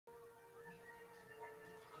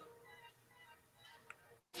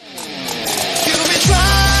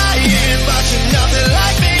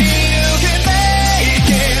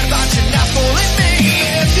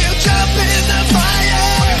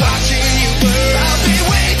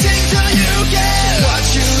get what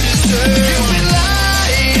you deserve. You've been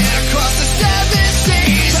lying across the 7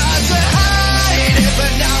 seas. Tried to hide it,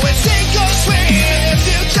 but now it's sink or swim. If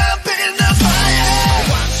you jump in the fire.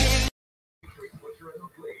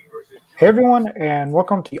 Hey everyone, and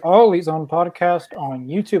welcome to the All Elite Zone podcast on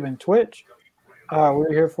YouTube and Twitch.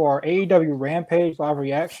 We're here for our AEW Rampage live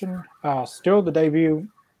reaction. Still the debut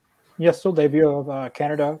of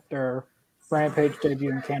Canada, their Rampage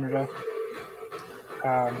debut in Canada.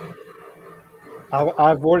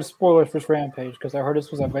 I avoided spoilers for this Rampage because I heard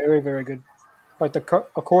this was a very, very good. Like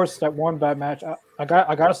of course, that one bad match. I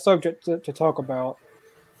got a subject to talk about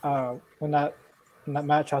when that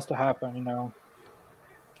match has to happen. You know.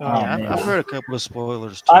 I've heard a couple of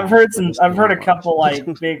spoilers. Too. I've heard a couple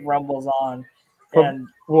like big rumbles on. And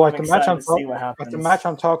like the match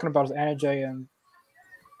I'm talking about is Anna Jay and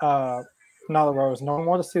Nyla Rose. No one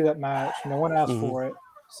wanted to see that match. No one asked for it.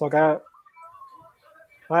 So I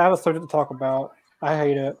have a subject to talk about. I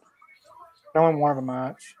hate it. No one wanted a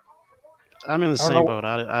match. I'm in the same boat.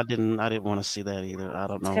 I didn't want to see that either. I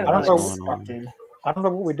don't know. I don't know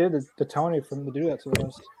what we did to Tony for him to do that to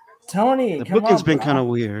us. Tony, the booking's been kind of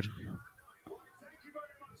weird.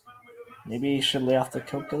 Maybe you should lay off the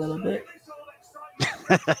coke a little bit.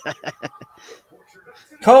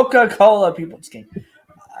 Coca-Cola, people. Just kidding.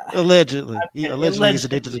 Allegedly, he's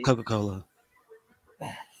addicted to Coca-Cola.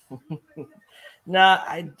 Nah,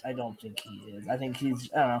 I don't think he is. I think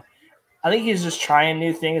he's. I don't know. I think he's just trying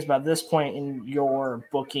new things. But at this point in your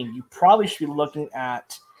booking, you probably should be looking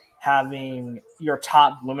at having your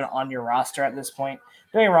top women on your roster at this point.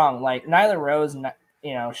 Don't get me wrong, like Nyla Rose,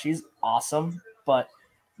 she's awesome, but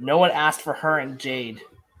no one asked for her and Jade.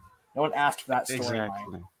 No one asked for that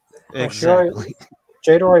storyline. Exactly.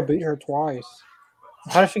 Jade already beat her twice.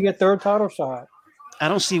 How did she get third title shot? I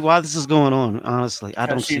don't see why this is going on, honestly. I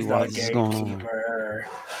don't see why this is going on.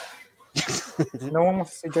 No one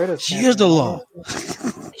wants to see Jade. She is the law.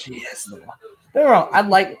 She is the law. Don't get me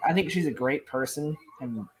wrong, I think she's a great person,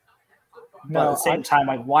 but at the same time,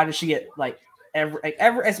 like, why does she get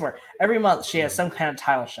every month she has some kind of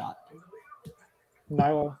title shot?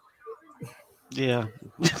 Nyla. Yeah.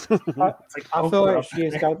 I feel like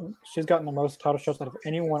she's gotten the most title shots out of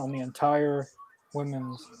anyone on the entire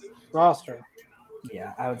women's roster.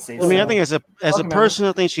 Yeah, I would say. I mean, I think as a person,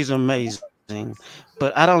 I think she's amazing,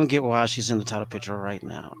 but I don't get why she's in the title picture right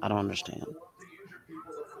now. I don't understand.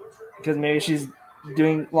 Because maybe she's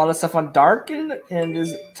doing a lot of stuff on Dark and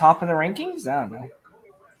is top in the rankings. I don't know.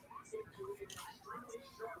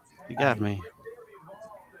 You got me.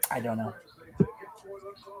 I don't know.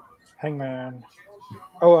 Hangman.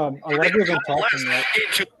 A lot of people have been talking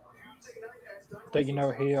that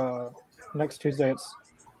he next Tuesday it's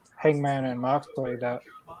Hangman and Moxley. That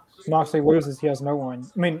Moxley loses, he has no one.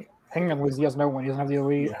 I mean, Hangman loses, he has no one. He doesn't have the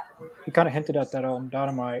Elite. Yeah. He kind of hinted at that on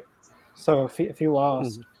Dynamite. So if he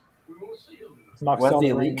lost, what if the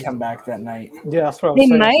Elite come back that night? Yeah, that's what I was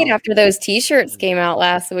saying. They might after those T-shirts came out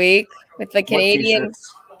last week with the Canadian.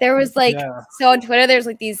 There was so on Twitter, there's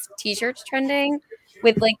like these T-shirts trending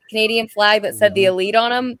with like Canadian flag that said the Elite on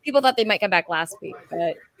them. People thought they might come back last week,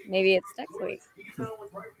 but maybe it's next week.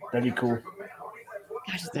 That'd be cool.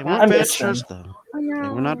 Gosh, they weren't bad shirts though. They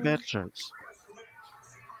were not bad shirts.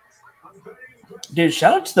 Dude,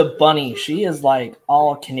 shout out to the bunny. She is like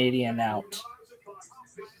all Canadian out.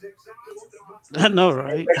 I know,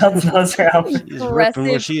 right? She's repping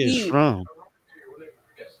where she is from.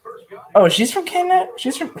 Oh, she's from Canada?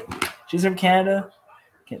 She's from Canada?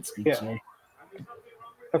 Can't speak today.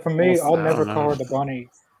 But for me, I'll never call her the bunny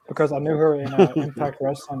because I knew her in Impact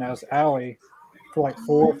Wrestling as Allie for like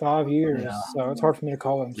 4 or 5 years. Yeah. So it's hard for me to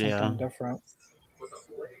call her something different.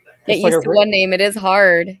 Get used to one name. It is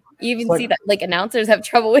hard. You even see that like announcers have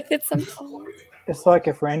trouble with it sometimes. It's like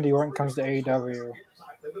if Randy Orton comes to AEW.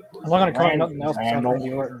 I'm not going to call him nothing else besides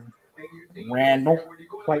Randy Orton. Randall.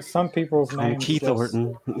 Like some people's names. Keith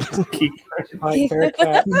Orton. Like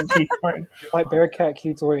Bearcat. Like Bearcat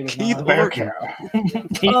Keith Orton. Keith Orton.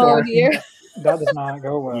 Oh, dear. That does not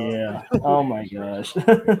go well. Yeah. Oh, my gosh.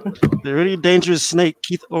 The really dangerous snake,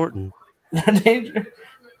 Keith Orton.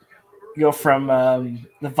 Go from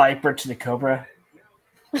the Viper to the Cobra.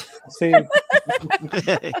 See.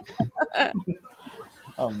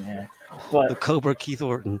 Oh, man. But the Cobra Keith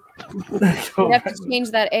Orton. You have to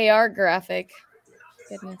change that AR graphic.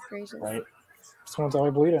 Goodness gracious. Right. This one's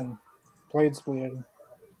already bleeding. Blade's bleeding.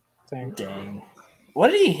 Dang. What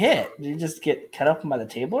did he hit? Did he just get cut up by the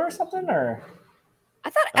table or something? Or I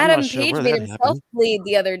thought Adam Page made himself bleed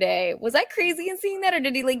the other day. Was I crazy in seeing that, or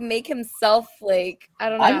did he like make himself like I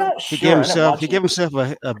don't know? I'm not sure. He gave himself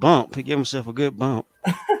a bump. He gave himself a good bump.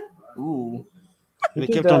 Ooh. They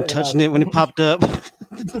kept on touching it when it popped up.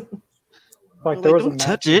 Like there was a match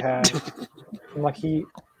touch he it. had, and like he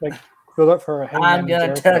built up for a Hangman I'm gonna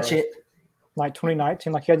and touch Jericho. it. Like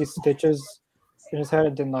 2019, like he had these stitches in his head,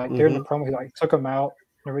 and then like during the promo, he like took them out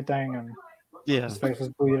and everything, and his face was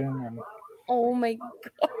bleeding. And Oh my god.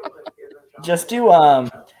 Just do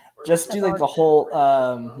like the whole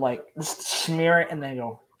like just smear it and then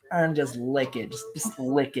go and just lick it. Just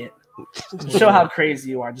lick it. Show how crazy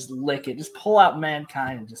you are. Just lick it. Just pull out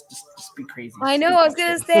Mankind and just be crazy. I know. I was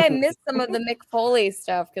gonna say I missed some of the Mick Foley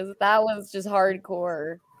stuff because that was just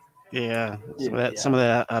hardcore. Yeah, some of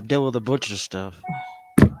that Abdul the Butcher stuff.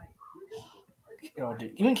 Oh,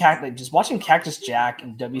 dude. Even just watching Cactus Jack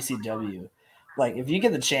in WCW. Like, if you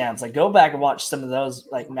get the chance, like, go back and watch some of those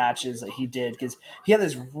like matches that he did because he had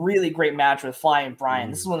this really great match with Flying Brian.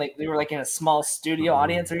 This is when they were like in a small studio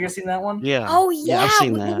audience. Have you ever seen that one? Yeah. Oh yeah, I've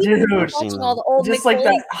seen that. Dude, I've seen all the old just Mick like Foley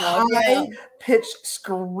that stuff, high pitched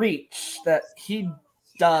screech that he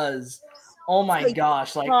does. Oh my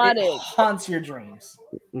gosh! Like it haunts your dreams.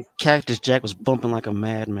 Cactus Jack was bumping like a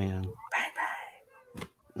madman.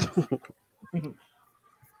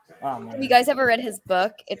 Oh, man. Have you guys ever read his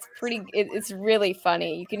book? It's pretty. It's really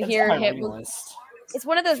funny. You can hear him. It's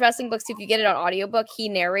one of those wrestling books. If you get it on audiobook, he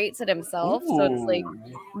narrates it himself, so it's like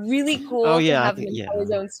really cool to have him tell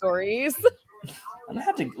his own stories. I'm gonna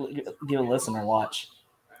have to give a listen or watch.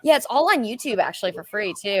 Yeah, it's all on YouTube actually for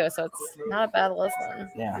free too, so it's not a bad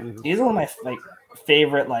listen. Yeah, he's one of my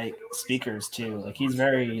favorite speakers too. Like he's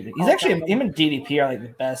actually him and DDP are like the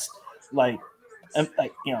best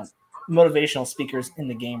motivational speakers in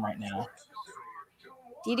the game right now.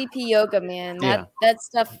 DDP yoga, man, that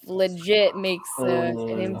stuff legit makes an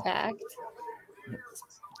impact.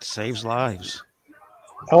 Saves lives.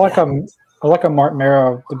 I like a Mark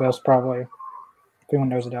Mero the best probably. If anyone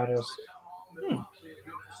knows what that is.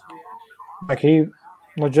 Like he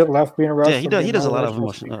legit left being a wrestler. Yeah, he does a lot of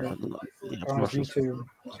emotional on his YouTube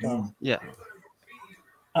stuff. Yeah.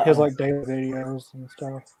 He has like daily videos and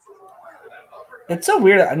stuff. It's so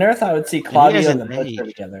weird. I never thought I would see Claudio and the Butcher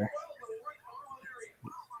together.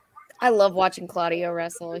 I love watching Claudio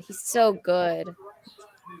wrestle. He's so good.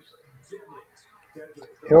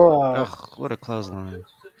 He'll what a clothesline.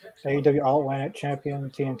 AEW All Atlantic champion,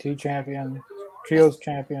 TNT champion, Trios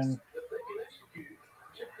champion.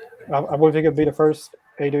 I believe he could be the first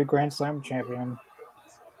AEW Grand Slam champion.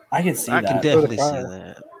 I can see that. I can definitely see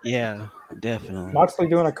that. Yeah, definitely. Moxley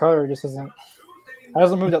doing a cutter just hasn't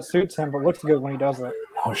a move that suits him, but looks good when he does it.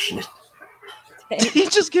 Oh shit! He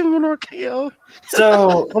just gave him an RKO.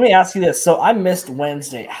 So let me ask you this: so I missed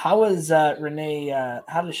Wednesday. How is Renee?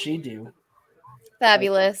 How does she do?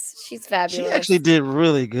 Fabulous. She's fabulous. She actually did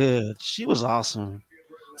really good. She was awesome.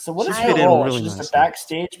 So what is her role? Really She's just a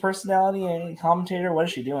backstage personality and commentator. What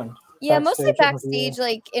is she doing? Yeah, mostly backstage,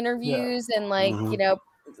 like interviews and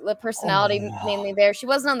the personality mainly there. She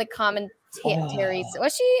wasn't on the commentary.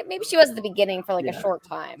 Was she? Maybe she was at the beginning for a short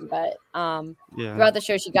time, but throughout the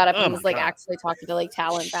show she got up and was actually talking to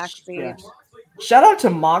talent backstage. Yeah. Shout out to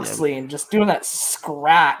Moxley and just doing that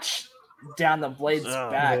scratch down the blade's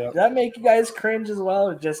back. Did that make you guys cringe as well?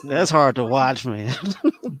 Or just that's hard to watch, man.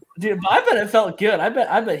 Dude, but I bet it felt good. I bet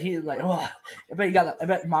he I bet he got that. I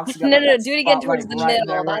bet Moxley got no, do it again towards the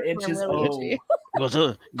middle. That's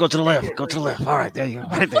really Go to the left. Go to the left. All right, there you go.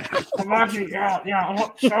 Right there. Moxley, yeah.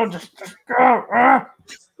 So just go. Oh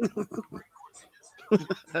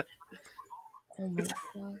my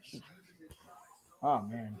gosh. Oh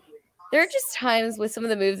man. There are just times with some of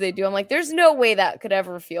the moves they do, I'm like, there's no way that could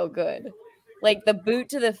ever feel good. Like the boot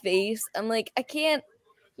to the face, I'm like, I can't.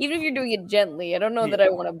 Even if you're doing it gently, I don't know that I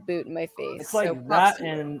want a boot in my face. It's like that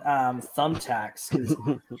and thumbtacks. Because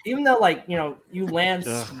even though you land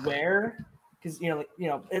square, because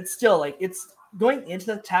it's still it's going into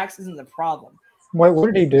the tacks isn't the problem. What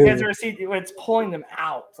did he do? You guys ever see it's pulling them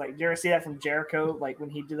out? Like, did you ever see that from Jericho? Like when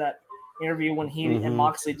he did that interview when he and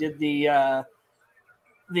Moxley did the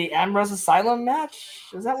Ambrose Asylum match,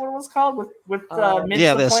 is that what it was called? With Mitch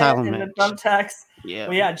the Asylum and match. the thumbtacks. Yeah.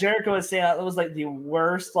 Well, yeah, Jericho was saying that it was the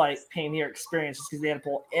worst pain he experienced because they had to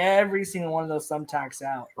pull every single one of those thumbtacks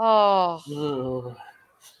out. Oh. Ugh.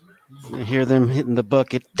 You hear them hitting the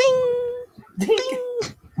bucket. Ding! Ding!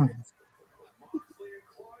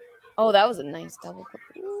 Oh, that was a nice double.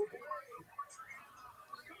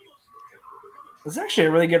 It's actually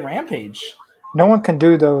a really good Rampage. No one can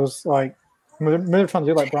do those they're trying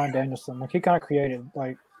to do Bryan Danielson. He kind of created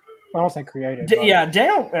I don't think created.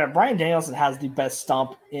 Bryan Danielson has the best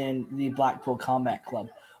stomp in the Blackpool Combat Club,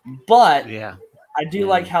 but I do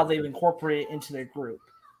like how they've incorporated it into their group.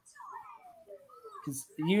 because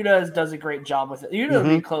Yuta does a great job with it. Yuta would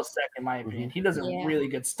be a close second, in my opinion. He does a really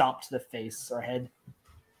good stomp to the face or head.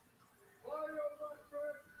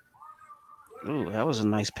 Ooh, that was a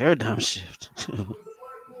nice paradigm shift.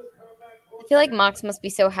 I feel like Mox must be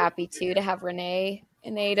so happy too to have Renee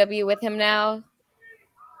in AEW with him now.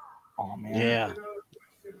 Oh man. Yeah.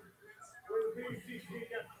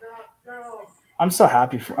 I'm so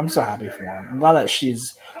happy for her. I'm glad that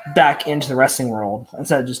she's back into the wrestling world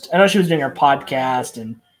instead of just. I know she was doing her podcast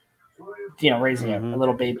and raising a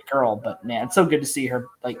little baby girl, but man, it's so good to see her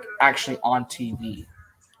like actually on TV.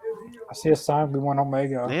 I see a sign we want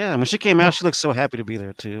Omega. Yeah, when she came out, she looked so happy to be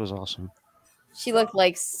there too. It was awesome. She looked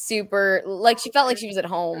like super, like she felt like she was at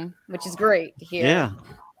home, which is great to hear. Yeah,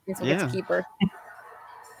 we'll get to keep her.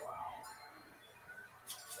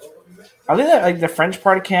 Are they like the French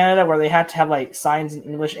part of Canada where they had to have like signs in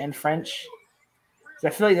English and French? I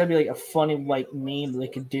feel like that'd be like a funny like meme they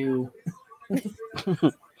could do.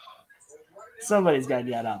 Somebody's got to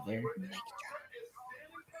get out there.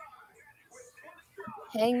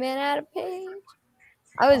 Hangman out of Page.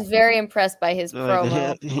 I was very impressed by his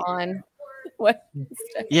promo on what.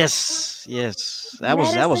 Yes, that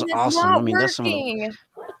was awesome. I mean, that's some of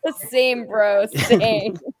the same, bro.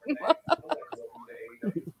 Same.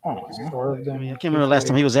 I can't remember the last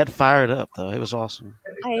time he was that fired up though. It was awesome.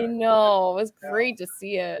 I know. It was great to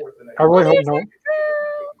see it. I really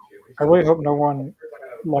hope no one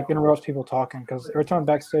like interrupts people talking, because every time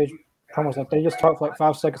backstage promos, like they just talk for like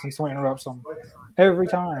 5 seconds and someone interrupts them every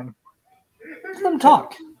time. Let them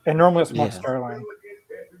talk. And normally it's Mark Sterling.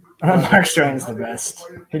 Mark Sterling's the best.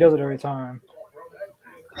 He does it every time.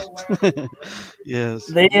 Yes.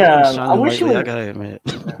 I wish he would. I gotta admit.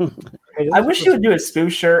 I wish he would do a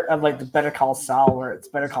spoof shirt of like the Better Call Saul, where it's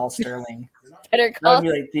Better Call Sterling. Better Call.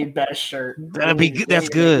 That'd be like the best shirt. That'd be good. That's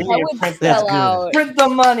good. That's good. Print the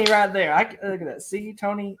money right there. Look at that. See,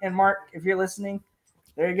 Tony and Mark, if you're listening,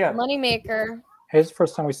 there you go. Moneymaker. It's the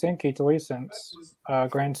first time we've seen Keith Lee since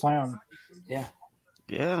Grand Slam. Yeah.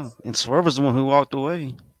 Yeah, and Swerve was the one who walked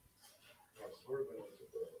away.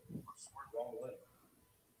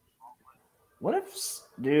 What if,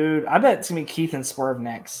 dude? I bet it's gonna be Keith and Swerve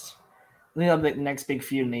next. I think that'll be the next big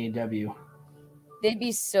feud in AEW. They'd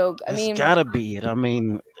be so. It's gotta be it. I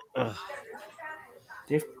mean,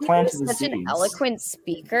 they've planted the seeds. Such an eloquent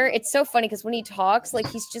speaker. It's so funny because when he talks, like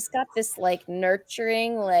he's just got this like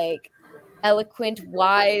nurturing, like eloquent,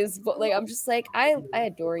 wise. But like I'm just like I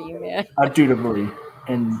adore you, man. Indubitably,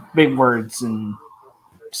 and big words and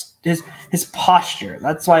his posture.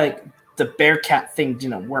 That's why like the Bearcat thing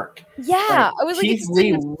didn't work. Yeah, I was like, Keith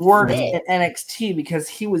Lee worked at NXT because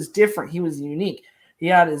he was different. He was unique. He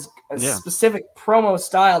had a specific promo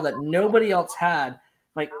style that nobody else had.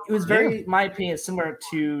 Like it was very, in my opinion, similar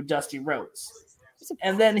to Dusty Rhodes.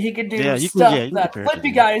 And then he could do stuff that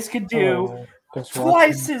flippy guys could do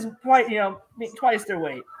twice their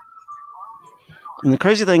weight. And the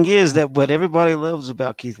crazy thing is that what everybody loves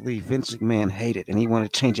about Keith Lee, Vince McMahon hated, and he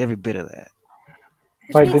wanted to change every bit of that.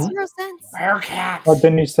 Like, makes zero sense. Bearcat. But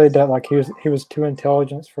didn't he say that like he was too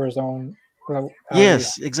intelligent for his own?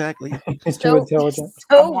 Yes, exactly. He's too intelligent.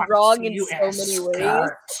 So wrong in so many ways,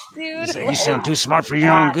 dude. You sound too smart for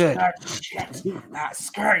your own good. That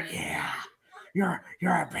skirt, yeah. You're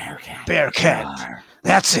a bearcat. Bearcat.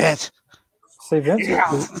 That's it. See, Vince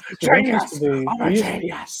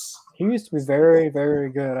he used to be very,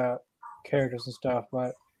 very good at characters and stuff,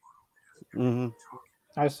 but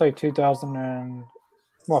I say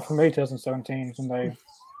 2017 is when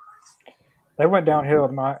they went downhill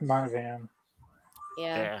in my opinion.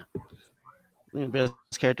 Yeah. The best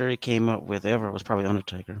character he came up with ever was probably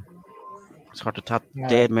Undertaker. It's hard to top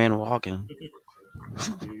Dead Man Walking.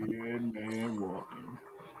 Dead Man Walking.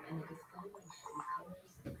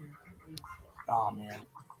 Oh man,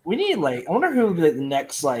 we need I wonder who would be the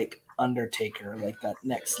next Undertaker, that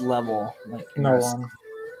next level. No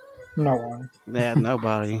one. Yeah,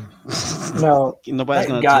 nobody. No, nobody's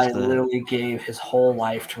gonna. That guy literally gave his whole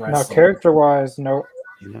life to wrestling. No, character-wise, no.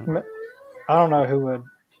 I don't know who would.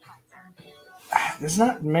 There's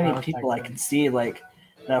not many people I can see that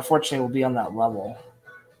unfortunately will be on that level.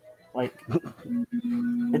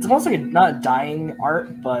 It's almost like not a dying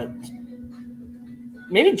art, but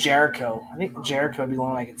maybe Jericho. I think Jericho would be the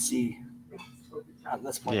one I could see at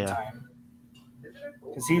this point in time.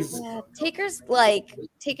 Because he's Taker's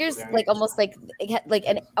almost like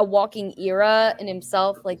a walking era in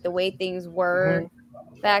himself, like the way things were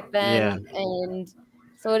back then, and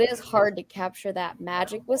so it is hard to capture that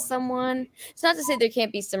magic with someone. It's not to say there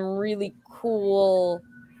can't be some really cool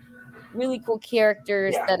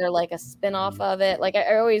characters that are like a spin-off of it. Like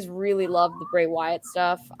I always really loved the Bray Wyatt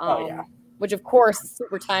stuff. which of course is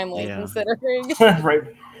super timely considering. Right.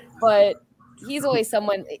 But he's always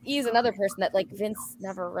someone. He's another person that like Vince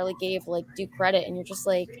never really gave like due credit, and you're just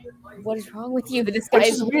like, what is wrong with you? But this guy Which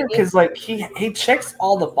is weird because like he checks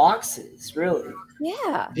all the boxes, really.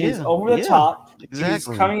 Yeah. He's over the top. Exactly. He's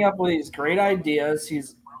coming up with these great ideas.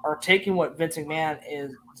 He's taking what Vince McMahon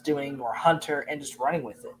is doing or Hunter and just running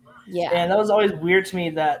with it. Yeah. And that was always weird to me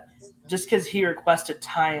that just because he requested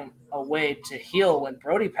time away to heal when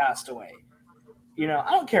Brody passed away. You know,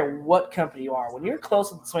 I don't care what company you are. When you're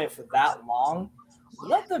close with somebody for that long,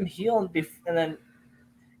 let them heal and then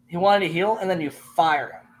he wanted to heal and then you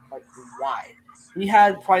fire him. Like, why? He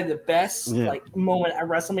had probably the best like moment at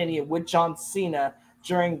WrestleMania with John Cena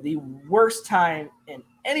during the worst time in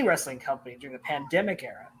any wrestling company during the pandemic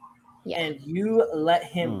era. Yeah. And you let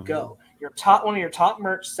him go. One of your top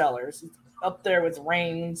merch sellers, up there with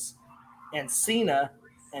Reigns and Cena,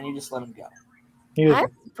 and you just let him go. I'm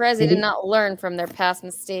surprised they did not learn from their past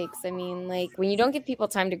mistakes. I mean, like when you don't give people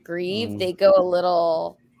time to grieve, they go a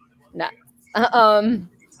little nuts.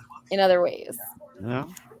 In other ways. Yeah.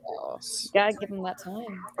 So, you gotta give them that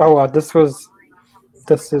time. Oh, this is it's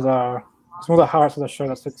one of the highlights of the show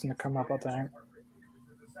that's fixing to come up, I think.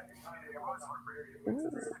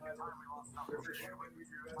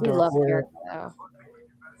 We love Eric, though.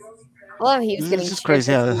 I love he was getting. It's just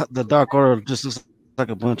crazy how the Dark Order just looks like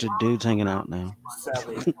a bunch of dudes hanging out now.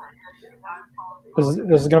 Sadly. This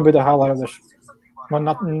is going to be the highlight of the show. Well,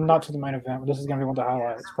 not to the main event, but this is going to be one of the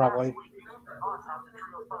highlights, probably.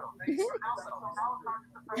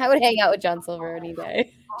 I would hang out with John Silver any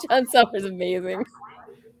day. John Silver's amazing.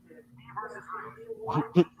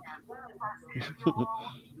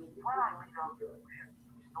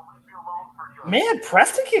 Man,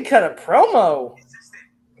 Preston can cut a promo.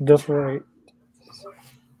 Just right.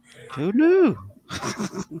 Who knew?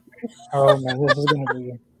 Oh man, this is gonna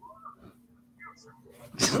be.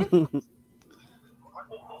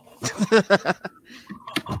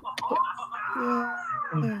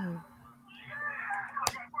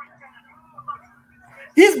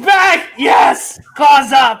 He's back! Yes!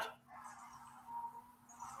 Claws up!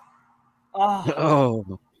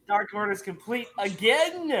 Oh. Dark Order's complete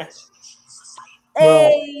again!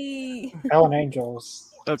 Hey! Hell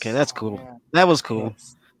Angels. Okay, that's cool. Yeah. That was cool.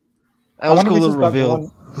 That was a cool little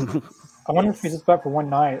reveal. I wonder if he's just back for one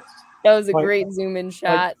night. That was a great zoom in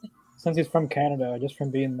shot. Since he's from Canada, just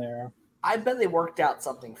from being there. I bet they worked out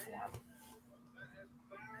something for him.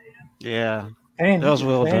 Yeah. That was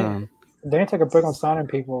well done. They didn't take a break on signing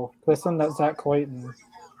people. They sent that Zach Clayton.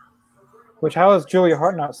 Which, how is Julia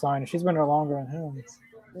Hart not signed? She's been there longer than him.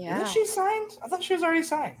 Yeah. Isn't she signed? I thought she was already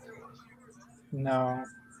signed. No.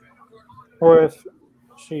 Or if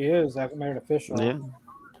she is, they haven't made it official. Yeah.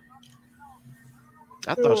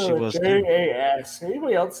 I thought she was. JAS.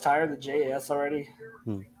 Anybody else tired of the JAS already?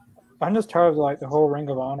 I'm just tired of like the whole Ring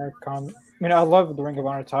of Honor. I mean, I love the Ring of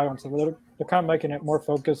Honor title, so they're kind of making it more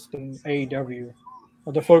focused than AEW.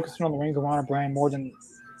 Or they're focusing on the Ring of Honor brand more than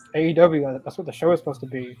AEW. That's what the show is supposed to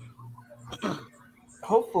be.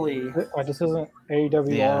 Hopefully, like this isn't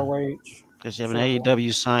AEW ROH. Because you have an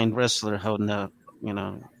AEW signed wrestler holding up,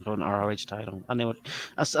 holding ROH title.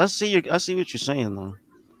 I see what you're saying though.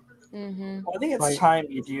 Mm-hmm. Well, I think it's time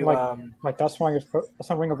you do. Like that's why that's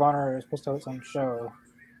why Ring of Honor is supposed to have its own show.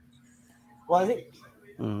 Well, I think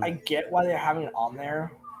I get why they're having it on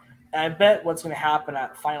there. And I bet what's going to happen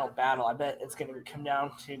at Final Battle, I bet it's going to come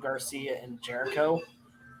down to Garcia and Jericho.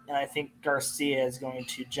 And I think Garcia is going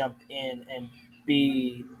to jump in and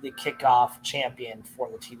be the kickoff champion for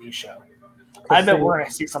the TV show. I bet we're going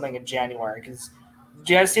to see something in January. Because did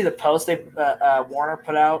you guys see the post they Warner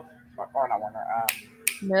put out? Or not Warner.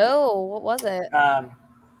 No, what was it?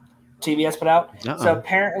 TBS put out. So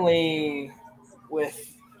apparently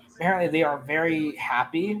they are very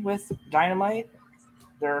happy with Dynamite.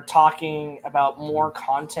 They're talking about more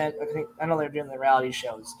content. I know they're doing the reality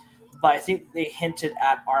shows, but I think they hinted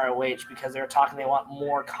at ROH because they were talking they want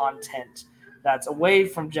more content that's away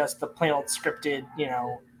from just the plain old scripted,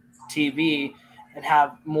 TV, and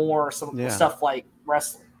have more stuff like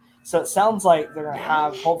wrestling. So it sounds like they're going to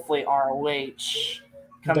have hopefully ROH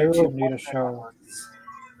coming. They really need a show.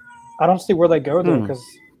 I don't see where they go though because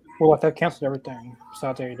they canceled everything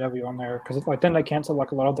besides AEW on there because then they canceled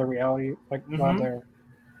like a lot of their reality a lot of their.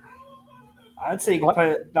 I'd say you can put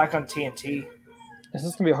it back on TNT. This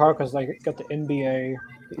is gonna be hard because they got the NBA,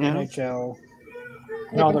 the NHL.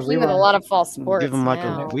 No, with a lot of fall sports. Give them like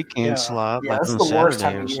a weekend slot. Yeah, that's the worst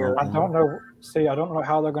time of year. I don't know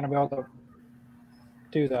how they're gonna be able to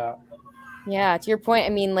do that. Yeah, to your point, I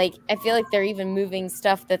mean, I feel like they're even moving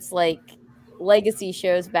stuff that's legacy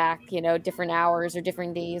shows back, different hours or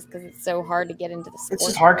different days because it's so hard to get into the sport. It's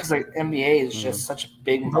just hard because like NBA is just such a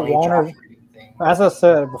big money Warner, thing. as I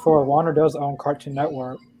said before, Warner does own Cartoon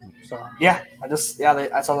Network. So yeah,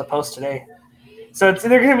 I saw the post today. So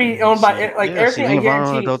they're going to be owned by everything. I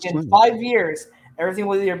guarantee in 5 years, everything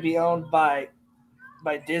will either be owned by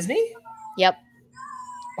Disney. Yep.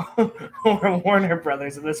 Or Warner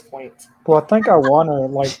Brothers at this point. Well, I think Warner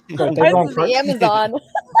they own Amazon,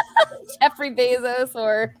 Jeffrey Bezos,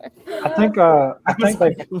 or I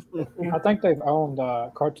think they've owned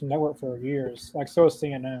Cartoon Network for years. Like so is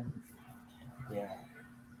CNN. Yeah,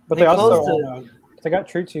 but they also own, they got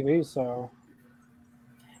True TV, so.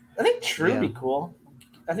 I think True would be cool.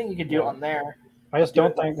 I think you could do it on there. I just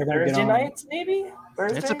don't think they're going to get on. Thursday nights, maybe?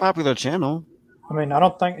 Thursday? It's a popular channel. I mean, I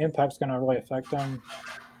don't think Impact's going to really affect them.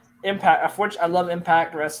 Impact. Unfortunately, I love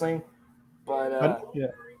Impact Wrestling, but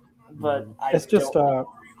but it's just I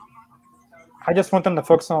just want them to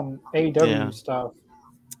focus on AEW stuff.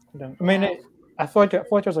 I mean, I feel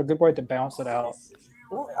like there's a good way to balance it out.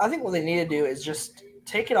 Well, I think what they need to do is just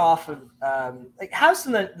take it off of have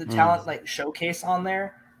some of the talent showcase on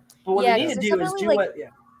there. But what they need to do is do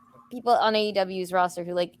people on AEW's roster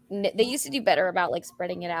who they used to do better about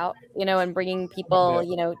spreading it out, and bringing people,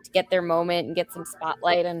 to get their moment and get some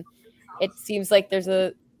spotlight. And it seems like there's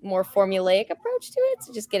a more formulaic approach to it.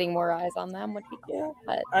 So just getting more eyes on them would be cool.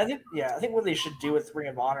 But I think what they should do with Ring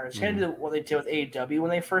of Honor is kind of do what they did with AEW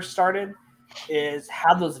when they first started, is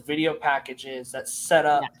have those video packages that set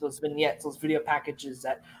up those vignettes, those video packages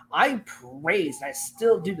that I praise and I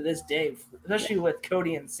still do to this day, especially with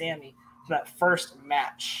Cody and Sammy for that first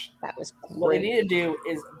match. That was great. What they need to do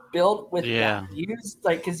is build with that. Use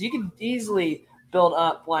because you can easily build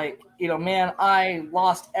up man, I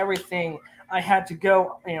lost everything. I had to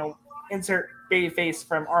go, insert babyface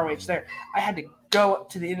from ROH there. I had to go up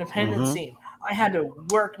to the independent scene. I had to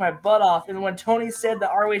work my butt off. And when Tony said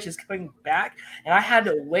that ROH is coming back, and I had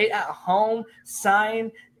to wait at home,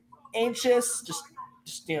 sign, anxious, just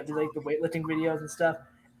do the weightlifting videos and stuff.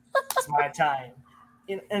 It's my time.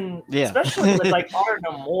 And especially with Honor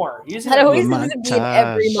No More. That always seems to be in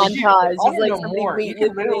every montage. Honor No More, you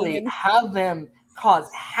can literally have them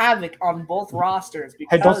cause havoc on both rosters.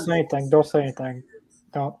 Hey, don't say anything. Don't say anything.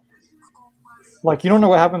 Don't. You don't know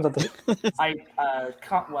what happens at the.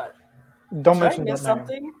 What? Don't mention that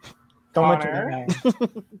name. Don't mention that name.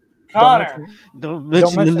 Connor. Don't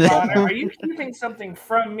mention that. Connor, are you keeping something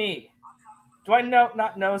from me? Do I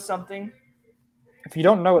not know something? If you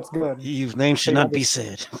don't know, it's good. Your name should not be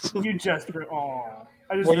said. You just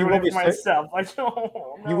I just ruined it for myself. I don't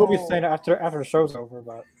know. You will be saying it after the show's over,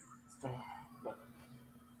 but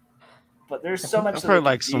there's so much. I've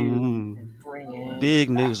heard some big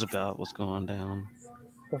news about what's going down.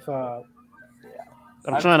 With I'm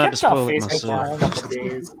trying not to spoil it myself. I'm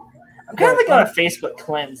kind of on a Facebook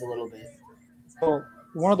cleanse a little bit. Well,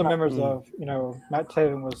 one of the members of Matt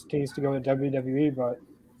Taven was teased to go to WWE, but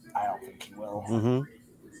I don't think he will.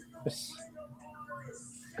 It's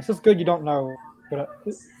just good you don't know. But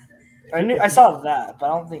I saw that, but I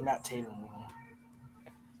don't think Matt Taven will.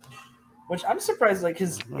 Which I'm surprised,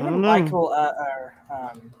 because even Michael,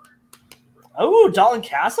 Dalton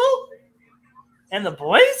Castle and the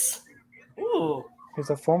boys. Ooh, he's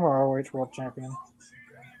a former ROH World Champion.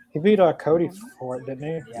 He beat Cody for it, didn't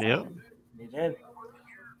he? Yeah, he did.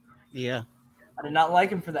 Yeah, I did not like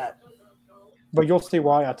him for that. But you'll see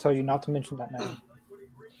why I tell you not to mention that name.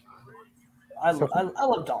 I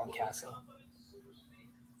love Dalton Castle.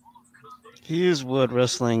 Here's what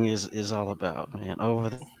wrestling is all about, man.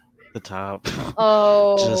 Over the top.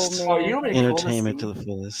 Oh, just man. Entertainment to the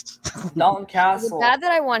fullest. Dalton Castle. It's bad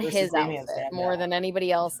that I want his outfit more than anybody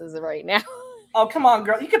else's right now. Oh, come on,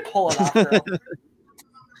 girl. You can pull it off, girl.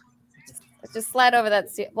 Just slide over that.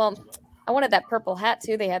 Well, I wanted that purple hat,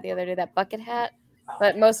 too. They had the other day, that bucket hat.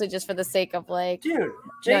 But mostly just for the sake of Dude,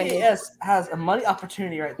 JAS has a money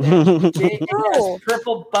opportunity right there. JAS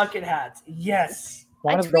purple bucket hats. Yes.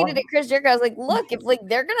 I tweeted at Chris Jericho. I was like, look, if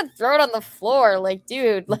they're gonna throw it on the floor,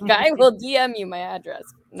 dude, I will DM you my address.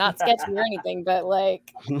 Not sketchy or anything, but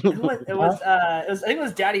it was I think it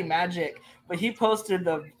was Daddy Magic, but he posted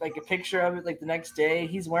a picture of it the next day.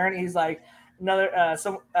 He's wearing it, he's like another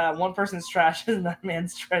one person's trash is another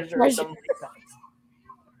man's treasure or something like that.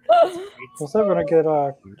 We're still gonna get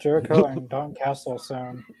Jericho and Dalton Castle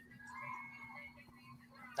soon.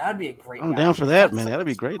 That'd be a great. I'm down for that, man. That'd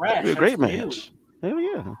be great. That'd be a great match. Hell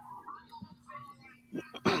yeah.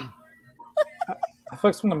 I feel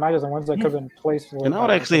like some of the matches on Wednesday could have been placed. And I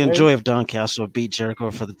would actually enjoy if Don Castle beat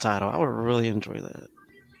Jericho for the title. I would really enjoy that.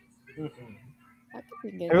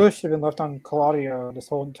 It really should have been left on Claudio this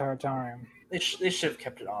whole entire time. They should have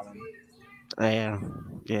kept it on him.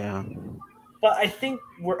 Yeah. But I think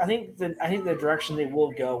the direction they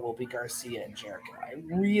will go will be Garcia and Jericho.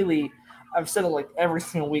 I've said it like every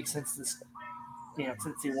single week since since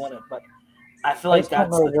he won it. But I feel like that's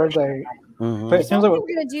the direction. But it seems like like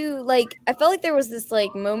we're gonna do like I felt like there was this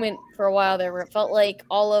like moment for a while there where it felt like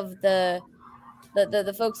all of the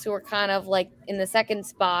folks who were kind of like in the second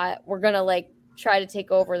spot were gonna like try to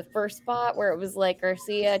take over the first spot where it was like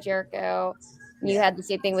Garcia, Jericho, and you had the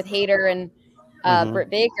same thing with Hayter and Britt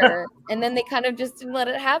Baker, and then they kind of just didn't let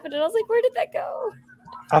it happen, and I was like, where did that go?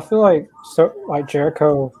 I feel like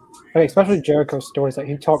Jericho, like especially Jericho's stories, like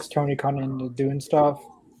he talks Tony Khan into doing stuff,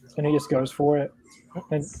 and he just goes for it,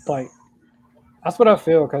 and like that's what I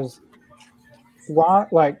feel because why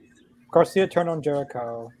like Garcia turned on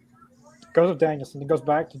Jericho, goes with Danielson, he goes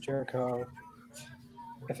back to Jericho.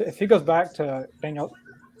 If he goes back to Danielson,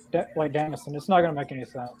 it's not going to make any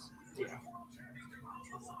sense. Yeah.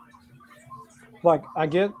 Like I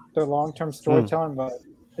get the long-term storytelling, but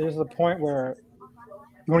there's a point where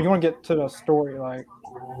you want to get to the story. Like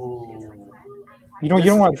you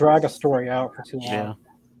don't want to drag a story out for too long. Yeah.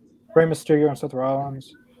 Rey Mysterio and Seth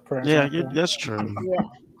Rollins. Yeah, that's true.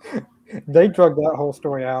 Yeah. They drug that whole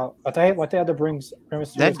story out, but they had to bring Rey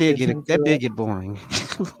Mysterio. That did get boring.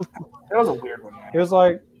 That was a weird one. It was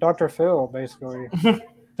like Dr. Phil, basically.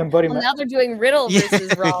 Now they're doing Riddle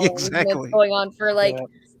versus Rollins. Exactly. That's going on for like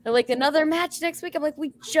they're like another match next week. I'm like,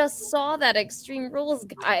 we just saw that Extreme Rules,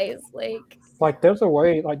 guys. Like there's a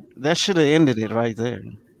way, like that should have ended it right there.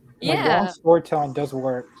 Yeah, long storytelling does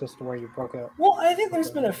work just the way you book it. Well, I think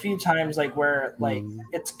there's been a few times like where like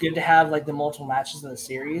it's good to have like the multiple matches in the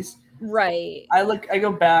series. Right. I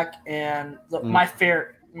go back and look, my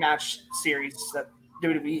favorite match series that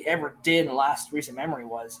WWE ever did in the last recent memory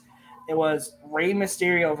was Rey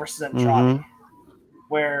Mysterio versus Andrade,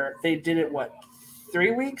 where they did it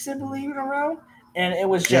 3 weeks I believe in a row, and it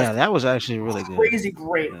was just that was actually really good. Crazy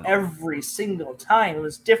great every single time. It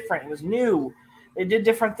was different. It was new. They did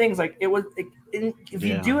different things. Like if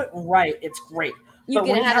you do it right, it's great. You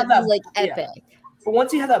can have that like epic. But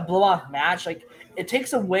once you have that blow off match, like it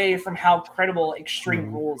takes away from how credible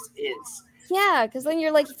Extreme Rules is. Yeah, because then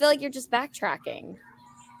you're like you feel like you're just backtracking.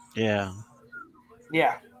 Yeah.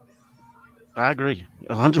 Yeah. I agree.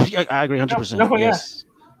 100. I agree 100%. Yes.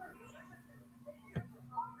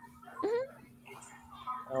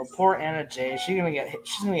 Oh, poor Anna Jay. She's gonna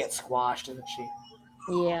get squashed, isn't she?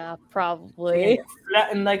 Yeah, probably.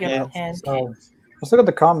 Flattened like a pancake. So, let's look at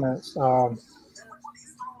the comments. Hi,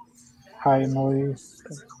 Emily.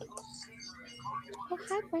 Oh,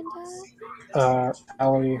 hi, Brenda.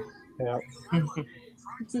 Ellie. Yeah.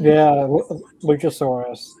 Yeah,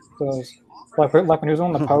 Luchasaurus. Those, like when he was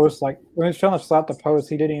on the post, like when he was trying to slap the post,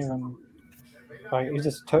 he didn't even he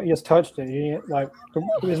just touched it. He like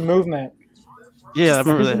his movement. Yeah, I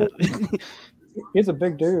remember that. He's a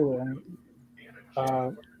big dude, and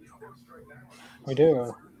we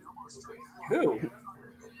do. Who?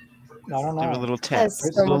 I don't know. Give a little tap.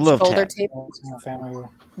 So much love shoulder tap. tape. Family.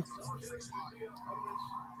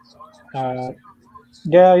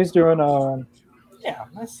 Yeah, he's doing. Yeah,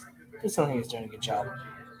 that's something he's doing a good job.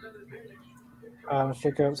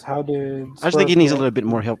 Shakeups. How did? I just think he needs a little bit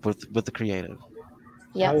more help with the creative.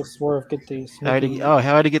 Yeah. How did Swerve get these? How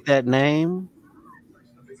to get that name?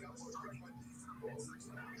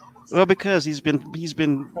 Well, because he's been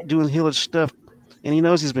doing heelish stuff, and he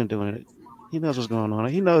knows he's been doing it. He knows what's going on.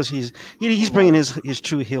 He knows he's bringing his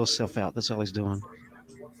true heel self out. That's all he's doing.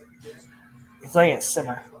 He's letting it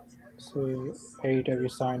simmer. So AEW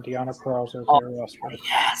signed Deanna Purrazzo.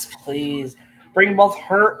 Yes, please bring both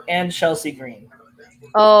her and Chelsea Green.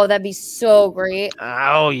 Oh, that'd be so great.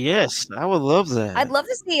 Oh yes, I would love that. I'd love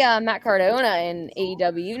to see Matt Cardona in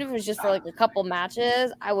AEW, even if it was just for like a couple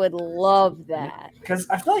matches. I would love that. Because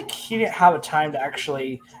I feel like he didn't have a time to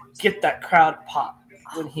actually get that crowd pop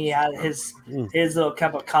when he had his little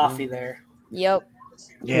cup of coffee there. Yep.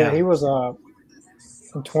 Yeah, he was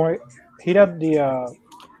in 20. He had the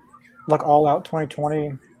like All Out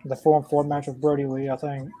 2020, the 4-on-4 match with Brody Lee, I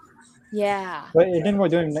think. Yeah. But it didn't really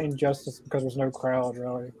do him injustice because there's no crowd,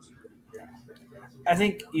 really. I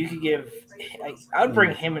think you could give. I would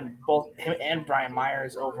bring him and Brian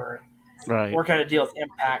Myers over. Right. Work out a deal with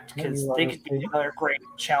Impact because they could be another great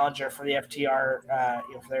challenger for the FTR,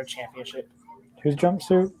 for their championship. Whose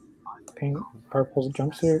jumpsuit? Pink, purple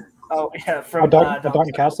jumpsuit. Oh yeah, from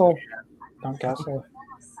Don Castle. Don Castle.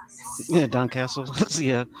 Yeah, Don Castle.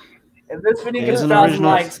 Yeah. If this video gets 1,000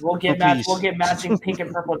 likes, we'll get matching pink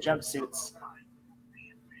and purple jumpsuits.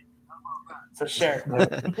 So share.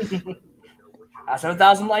 That's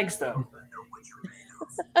 1,000 likes though.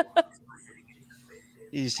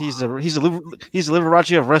 He's the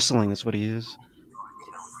Liberace of wrestling. That's what he is.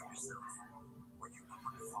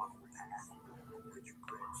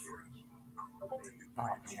 Oh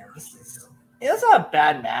man, it's not a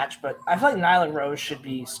bad match, but I feel like Nyla Rose should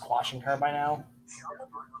be squashing her by now.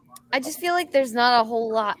 I just feel like there's not a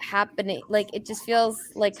whole lot happening. Like it just feels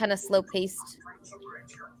like kind of slow paced.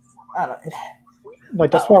 I don't.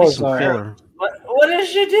 Like that's why I was filler. What is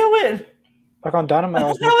she doing? like on Dynamite.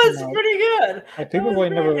 That was pretty good. Like people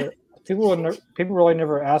really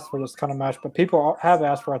never asked for this kind of match, but people have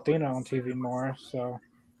asked for Athena on TV more. So.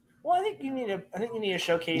 Well, I think you need to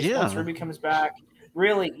showcase once Ruby comes back.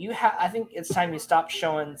 Really, I think it's time you stop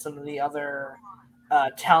showing some of the other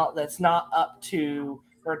talent that's not up to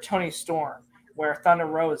where Tony Storm, where Thunder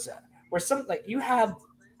Rosa, where some like you have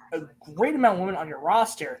a great amount of women on your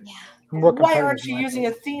roster. Yeah. Why aren't you using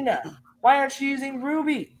Athena? Why aren't you using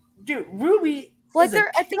Ruby? Dude, Ruby. Well,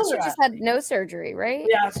 I think she just had no surgery, right?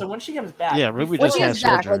 Yeah. So when she comes back, Ruby just had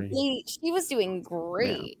surgery. She was doing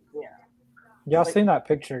great. Yeah, I've seen that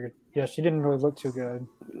picture. Yeah, she didn't really look too good.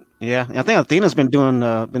 Yeah, I think Athena's been doing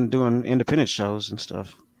independent shows and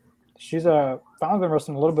stuff. She's finally been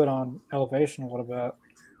wrestling a little bit on Elevation a little bit,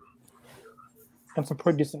 and some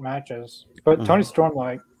pretty decent matches. But Tony Storm,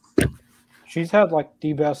 like, she's had like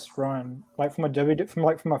the best run, like from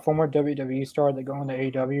a former WWE star that go into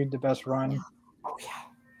AEW, the best run. Oh yeah,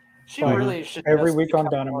 she really should. Every week on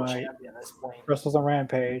Dynamite, wrestles on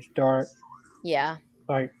Rampage, Dark. Yeah.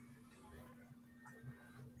 Like.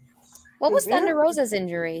 What was Thunder Rosa's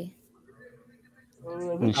injury?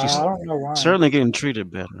 She's I don't know why. Certainly getting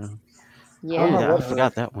treated better. Yeah, I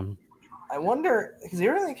forgot that one. I wonder because they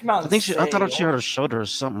really came out. I thought she hurt her shoulder or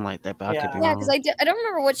something like that. But I could be wrong. Because I don't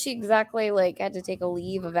remember what she exactly had to take a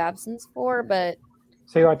leave of absence for. But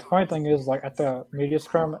see, like the funny thing is, like at the media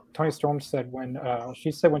scrum, Tony Storm said when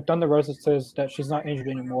when Thunder Rosa says that she's not injured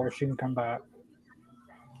anymore, she can come back.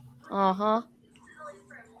 I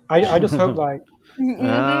just hope like.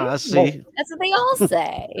 I see. That's what they all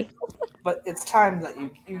say. But it's time that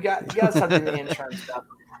you got something in the insurance stuff.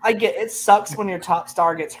 I get it sucks when your top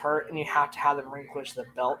star gets hurt and you have to have them relinquish the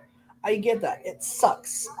belt. I get that. It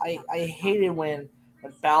sucks. I hated when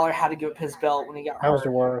Balor had to give up his belt when he got hurt. That was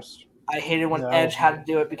the worst. I hated when Edge had to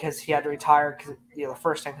do it because he had to retire because the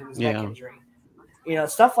first time he was neck injury.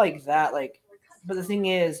 Stuff like that. Like, but the thing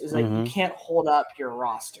is like you can't hold up your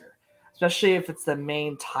roster. Especially if it's the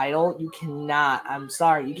main title, you cannot. I'm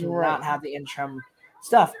sorry, you cannot have the interim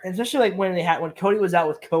stuff. And especially like when Cody was out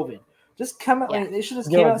with COVID, just come out. They should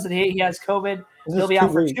just came out and said, "Hey, he has COVID. He'll be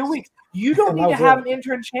out for 2 weeks." You don't need to have an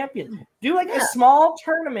interim champion. Do like a small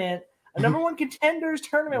tournament, a number one contenders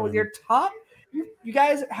tournament with your top. You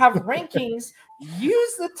guys have rankings.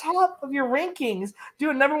 Use the top of your rankings.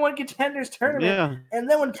 Do a number one contenders tournament, and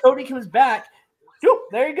then when Cody comes back,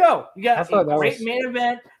 there you go. You got a great main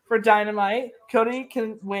event. For Dynamite, Cody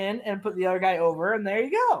can win and put the other guy over, and there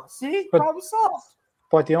you go. See, problem solved.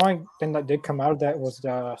 But the only thing that did come out of that was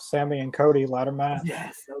the Sammy and Cody ladder match.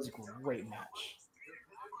 Yes, that was a great match.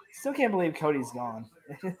 Still can't believe Cody's gone.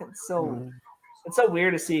 It's so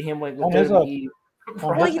weird to see him like with WWE.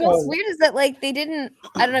 What's weird is that like they didn't.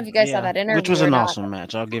 I don't know if you guys saw that interview, which was an awesome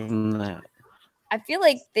match. I'll give them that. I feel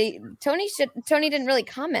like Tony didn't really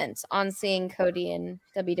comment on seeing Cody in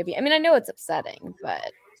WWE. I mean, I know it's upsetting,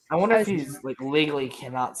 but. I wonder if he's like legally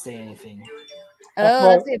cannot say anything.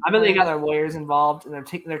 I bet they got their lawyers involved and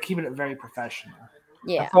they're keeping it very professional.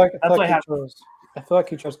 Yeah, I feel like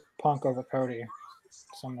he chose Punk over Cody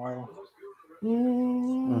somewhere. I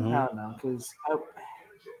don't know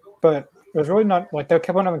but it was really not like they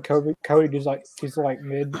kept on having Cody. He's like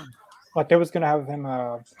mid. Like they was gonna have him.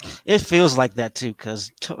 It feels like that too,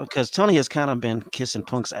 because Tony has kind of been kissing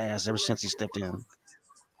Punk's ass ever since he stepped in.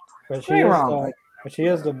 But she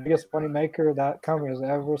is the biggest money maker that company has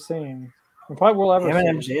ever seen. And probably will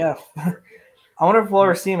ever see. MJF. I wonder if we'll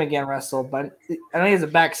ever see him again wrestle, but I know he has a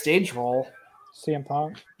backstage role. CM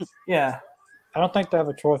Punk? Yeah. I don't think they have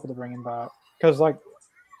a choice to bring him back. Because like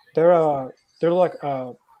they're like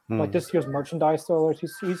this year's merchandise sellers.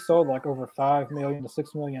 He's sold like over 5 million to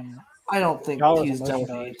 6 million. I don't think he's done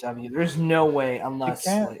with AEW. There's no way unless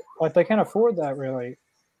they can't afford that really.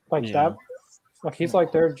 That like he's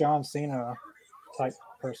like their John Cena type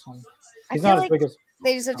person. He's not as big as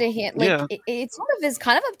they just have to it sort of is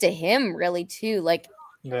kind of up to him really too. Like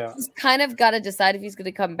he's kind of got to decide if he's going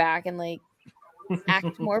to come back and like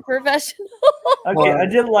act more professional. Okay, I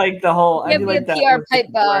did like the whole. I did like that PR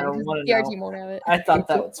pipe bomb. PR team won't have it. I thought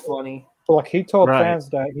that was funny. Like he told fans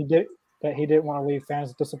that he didn't want to leave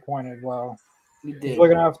fans disappointed. Well, You did. He's really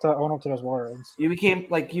gonna have to own up to those words. You became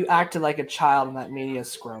you acted like a child in that media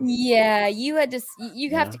scrum. Yeah, you had to. You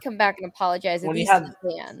have to come back and apologize at least to the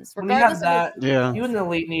fans, regardless of that. You and the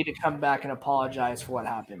elite need to come back and apologize for what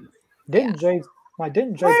happened. Didn't Jay?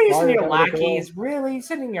 Didn't Jay? Why are you sending your lackeys? Really,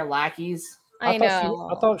 sending your lackeys? I know.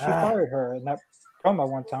 I thought she fired her in that promo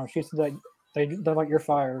one time. She said that they're like, you're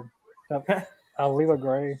fired. Leela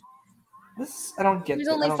Gray. I don't get. She was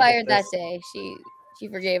only fired that day. She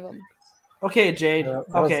forgave him. Okay, Jade.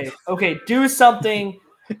 Okay. Do something.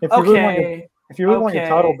 If you really want your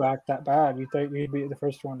title back that bad, you think you'd be the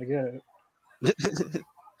first one to get it.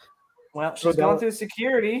 Well, she's going through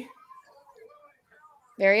security.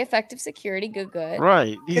 Very effective security. Good.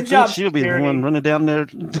 Right. Good job, she'll be the one running down there.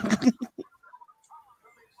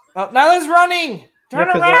 Oh, now there's running. Turn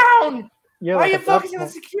around. Yeah, why are you focusing on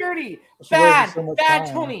security? Bad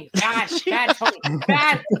Tony. Bad Tony.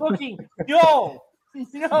 Bad booking.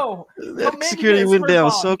 No. Security went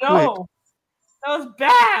down so quick. No. That was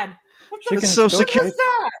bad. That's so secure.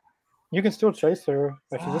 You can still chase her,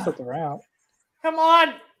 but she's just at the ramp. Come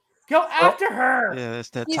on. Go after her. Yeah, it's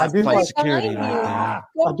that top flight security right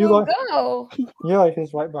there. Go. Yeah,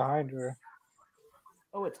 he's right behind her.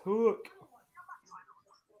 Oh, it's Hook.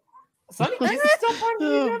 Sonny Kiss is still part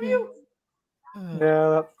of AEW?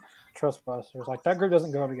 Yeah, Trustbusters. Like, that group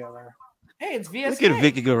doesn't go together. Hey, it's VSK. Look at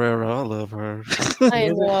Vicky Guerrero. I love her. I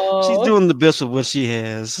know. She's doing the best of what she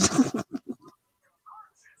has.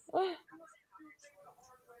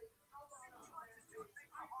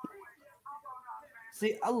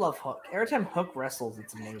 See, I love Hook. Every time Hook wrestles,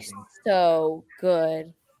 it's amazing. So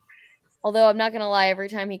good. Although I'm not gonna lie, every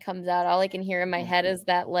time he comes out, all I can hear in my head is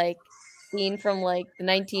that scene from the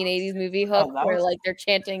 1980s movie Hook, where they're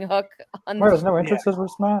chanting Hook on. There's no entrances for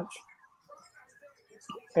this match,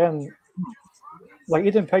 and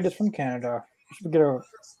Ethan Page is from Canada. You should get a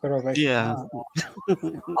better ovation. Yeah.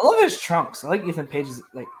 I love his trunks. I like Ethan Page's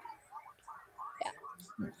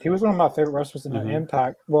He was one of my favorite wrestlers in the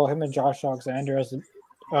Impact. Well, him and Josh Alexander as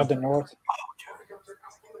the North.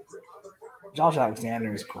 Josh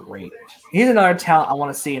Alexander is great. He's another talent I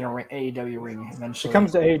want to see in an AEW ring eventually. When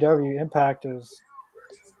it comes to AEW, Impact is...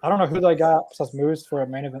 I don't know who they got besides Moose for a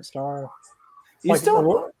main event star. They're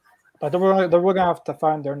really going to have to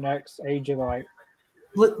find their next AJ.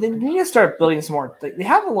 They need to start building some more. They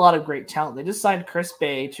have a lot of great talent. They just signed Chris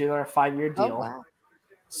Bay to their 5-year deal. Oh, wow.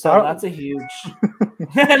 So that's a huge...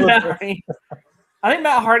 I think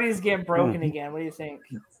Matt Hardy's getting broken again. What do you think?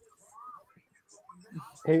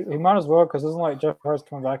 He might as well, because it isn't like Jeff Hardy's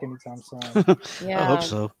coming back anytime soon. Yeah. I hope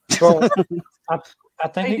so. Well, I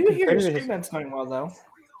think I do hear his treatment's going well, though.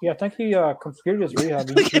 Yeah, I think he completed his rehab.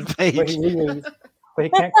 But he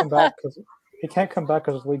can't come back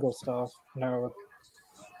because of legal stuff. No,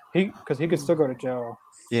 because he could still go to jail.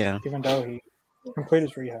 Yeah, even though he completed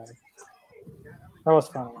his rehab. That was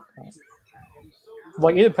funny.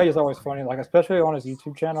 Ethan Page is always funny, especially on his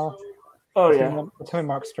YouTube channel. Oh yeah, with him and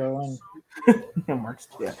Mark Sterling. Dude, him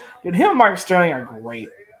and Mark Sterling are great.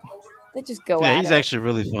 They just go. Yeah, he's actually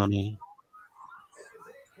really funny.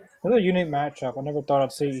 It's a unique matchup. I never thought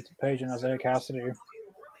I'd see Ethan Page and Isaiah Cassidy.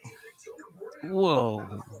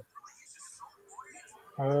 Whoa.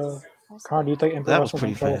 Connor, do you think that was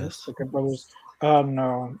pretty fast? The Good Brothers?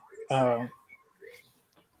 No.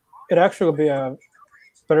 It actually would be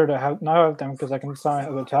better to not have them because I can sign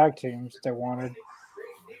other tag teams if they wanted.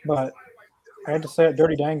 But I had to say it,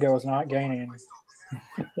 Dirty Dango is not gaining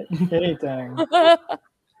anything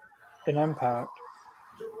in Impact.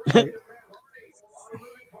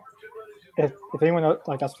 If anyone knows,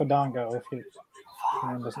 that's Fandango, if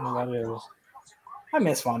anyone doesn't know what that is. I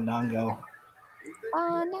miss Fandango.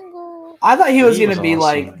 Fandango. I thought he was going to be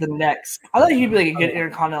the next. I thought he'd be a good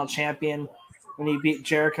Intercontinental Champion when he beat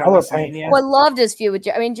Jericho at WrestleMania. Well, I loved his feud with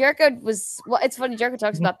Jericho. I mean, Jericho was... Well, it's funny. Jericho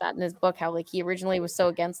talks about that in his book, how he originally was so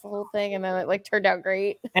against the whole thing, and then it turned out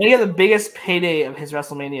great. And he had the biggest payday of his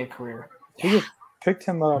WrestleMania career. He just picked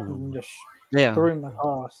him up and just threw him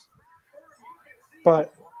across.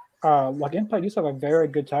 But Impact used to have a very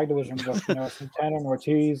good tag division with Santana and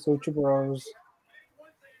Ortiz, Lucha Bros.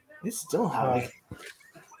 They still have it.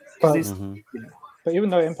 But even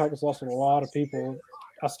though Impact has lost a lot of people,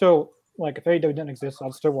 I still if AEW didn't exist,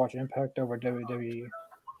 I'd still watch Impact over WWE.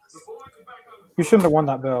 You shouldn't have won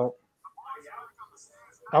that belt.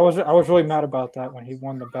 I was really mad about that when he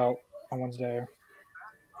won the belt on Wednesday.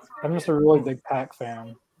 I'm just a really big Pac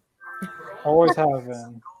fan. Always have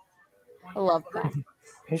been. I love that.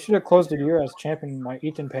 He should have closed the year as champion,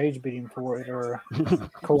 Ethan Page beat him for it, or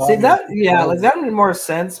see that? Yeah, that made more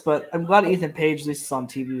sense. But I'm glad Ethan Page at least is on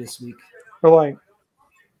TV this week. But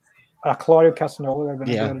Claudio Castagnoli would have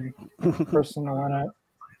been a good person to win it.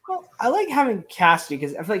 Well, I like having Cassidy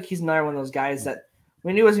because I feel like he's another one of those guys that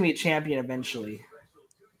we knew he was going to be a champion eventually.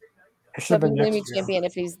 It So should if have he's been gonna be next year. champion,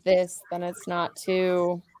 if he's this, then it's not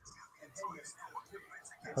too.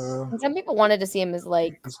 And some people wanted to see him as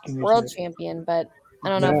like world champion, but I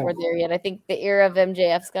don't know if we're there yet. I think the era of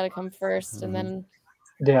MJF's got to come first, and then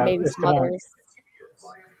maybe some others.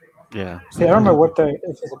 Yeah. See, I don't know what if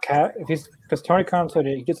it's a cat. If he's because Tony Khan said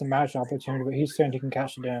he gets a match opportunity, but he's saying he can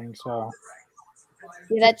cash it in. So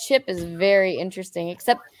yeah, that chip is very interesting.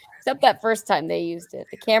 Except that first time they used it,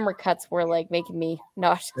 the camera cuts were like making me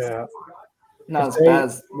nauseous. Yeah. Not as bad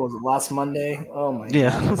as was it last Monday? Oh my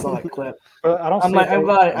god, I saw that clip. But I don't. I'm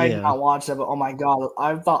glad I did not watch that. But oh my god,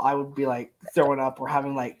 I thought I would be like throwing up or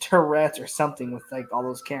having like Tourette's or something with like all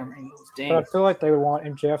those camera angles. Dang. But I feel like they would want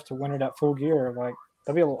MJF to win it at Full Gear. Like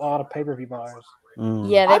there'll be a lot of pay-per-view buyers.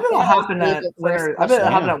 Yeah, I bet it'll happen that winter. I bet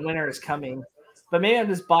it'll happen that winter is coming. But maybe I'm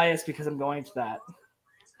just biased because I'm going to that.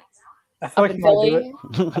 I feel like he might do it.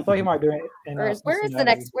 I feel like he might do it. Where is the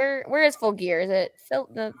next? Where is Full Gear? Is it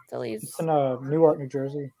Phillies? It's in Newark, New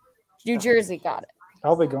Jersey. New Jersey, got it.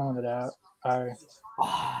 I'll be going to that.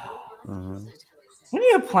 We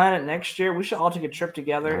need to plan it next year. We should all take a trip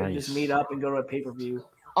together and just meet up and go to a pay-per-view.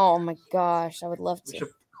 Oh my gosh, I would love to.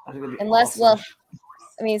 Unless, well,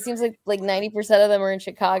 I mean, it seems like 90% of them are in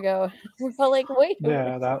Chicago. We're all like, wait.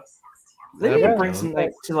 Yeah, that. They need to bring some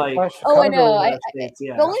to like. Oh, I know.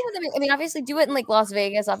 The only one that I mean, obviously, do it in like Las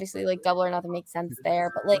Vegas. Obviously, like Double or Nothing makes sense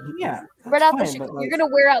there. But like, spread out you're gonna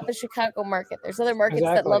wear out the Chicago market. There's other markets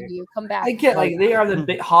that love you. Come back. I get like they are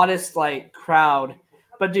the hottest like crowd,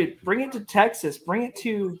 but dude, bring it to Texas. Bring it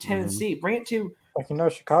to Tennessee. Bring it to.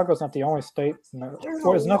 Like Chicago's not the only state. It's not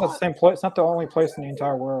the same place. It's not the only place in the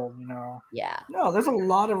entire world. Yeah. No, there's a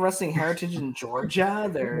lot of wrestling heritage in Georgia.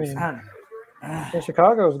 There's.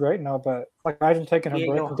 Chicago is great now, but like imagine taking a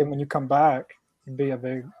break and then when you come back, it'd be a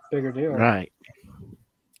bigger deal. Right.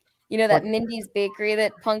 That Mindy's Bakery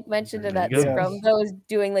that Punk mentioned in that Scrumzo is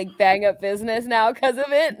doing like bang up business now because of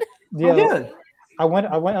it. Yeah. Good. I went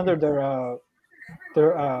under their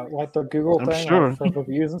Google thing for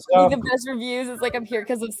reviews and stuff. The best reviews is like I'm here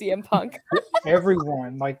because of CM Punk.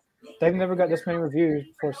 Everyone they've never got this many reviews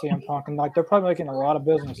for CM Punk, and they're probably making a lot of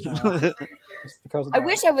business now. Because of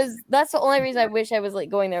that. That's the only reason I wish I was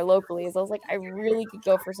like going there locally. Is I was like I really could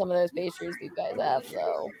go for some of those pastries you guys have.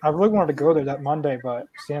 So I really wanted to go there that Monday, but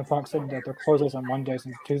CM Punk said that they're closed on Mondays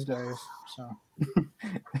and Tuesdays. So.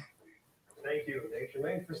 Thank you. Thanks,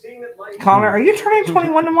 Jermaine, for seeing it. Connor, are you turning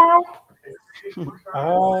 21 tomorrow?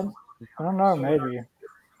 I don't know. Maybe.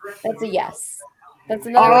 That's a yes. That's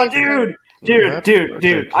another.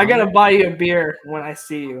 Dude! I gotta buy you a beer when I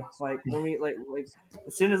see you. Like when we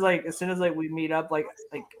as soon as we meet up like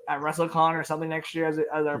at WrestleCon or something next year as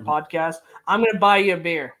our podcast, I'm gonna buy you a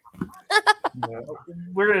beer.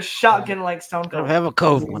 We're gonna shotgun like Stone Cold. Have a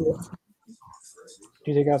cold one.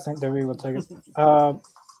 Do you guys think that we will take it?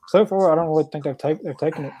 So far, I don't really think they've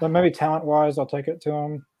taken it. But maybe talent-wise, I'll take it to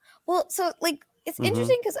them. Well, so it's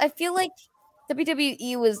interesting because I feel like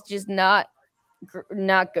WWE was just not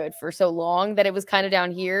good for so long that it was kind of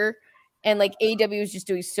down here, and like AEW was just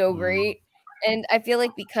doing so great. And I feel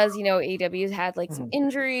like because AEW's had like some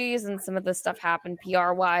injuries and some of the stuff happened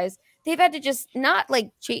PR wise, they've had to just not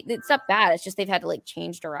like change. It's not bad. It's just they've had to like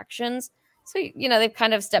change directions. So they've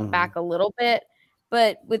kind of stepped back a little bit.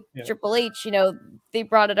 But with Triple H, they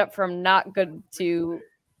brought it up from not good to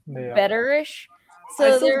better-ish.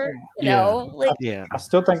 So they're, I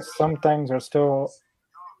still think some things are still.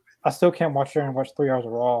 I still can't watch there and watch 3 hours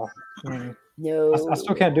of Raw. I mean, no, I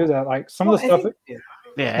still can't do that. Like some of the stuff.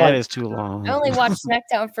 That is too long. I only watched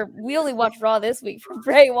SmackDown we only watched Raw this week for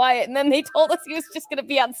Bray Wyatt, and then they told us he was just going to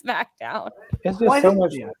be on SmackDown. It's just so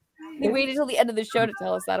much. They waited till the end of the show to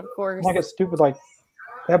tell us that, of course. Like it's stupid. Like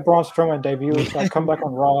that Braun Strowman debut, come back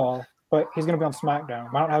on Raw, but he's going to be on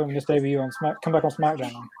SmackDown. Why not have him just debut on come back on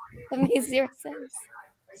SmackDown? That makes zero sense.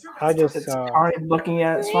 I just already looking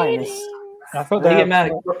at its finest. I felt they get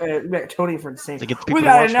mad at Tony for the same thing. We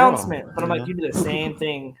got an announcement, but I'm like, you do the same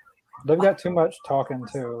thing. They've got too much talking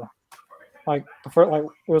too. Like the first,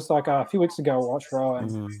 it was like a few weeks ago. I watched Raw,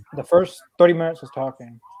 and the first 30 minutes was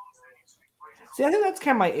talking. See, I think that's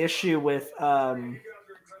kind of my issue with.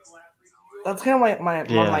 That's kind of like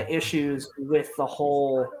one of my issues with the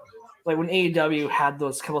whole, like when AEW had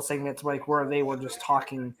those couple segments where they were just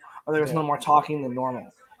talking, or there was no more talking than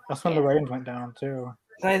normal. That's when the ratings went down too.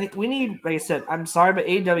 And I think we need, like I said, I'm sorry, but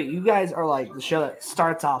AEW, you guys are like the show that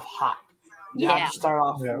starts off hot. You have to start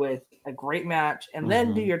off with a great match and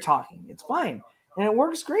then do your talking. It's fine. And it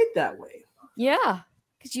works great that way. Yeah.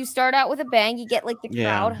 Because you start out with a bang, you get like the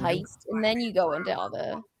Yeah. crowd hyped, and then you go into all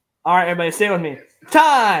the. All right, everybody, stay with me.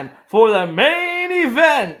 Time for the main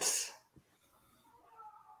event.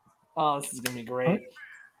 Oh, this is gonna be great.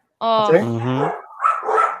 Oh, Mhm.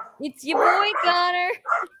 it's your boy Connor.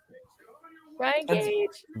 Brian Cage.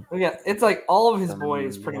 It's like all of his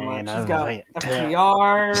boys, pretty much. He's got Yeah.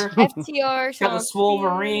 FTR, FTR, got the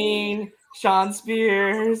Wolverine, Sean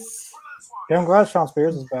Spears. Yeah, I'm glad Sean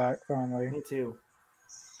Spears is back finally. Me too.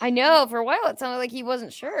 I know. For a while, it sounded like he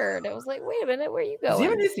wasn't sure. And I was like, wait a minute, where are you Does he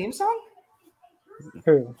have a going? new theme song?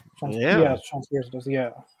 Who? Yeah. Sean Spears does.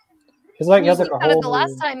 Yeah. It's like he has like a Kind of whole. the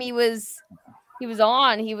last time he was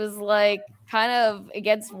on, he was like kind of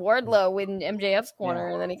against Wardlow in MJF's corner,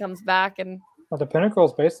 and then he comes back and Well, the Pinnacle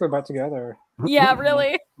is basically back together. yeah,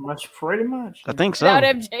 really, Pretty much. I think so. without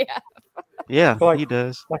MJF. Yeah, But, like, he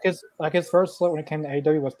does. Like his first slip when it came to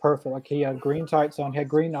AEW was perfect. Like he had green tights on, he had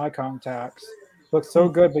green eye contacts. Looked so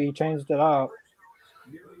good, but he changed it up.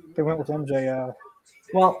 They went with MJF.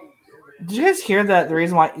 Well, did you guys hear that? The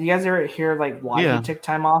reason why you guys ever hear like why Yeah. he took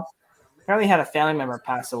time off? Apparently, he had a family member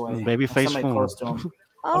pass away. Babyface Somebody form. close to him.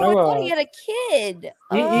 Oh, know, I thought he had a kid.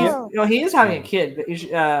 He is having a kid, but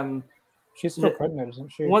She's still pregnant,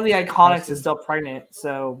 isn't she? one of the Iconics is still pregnant.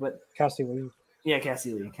 So, but Cassie Lee. yeah,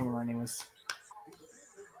 Cassie Lee. I can't remember her name was.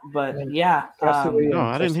 But yeah, Cassie Lee No, and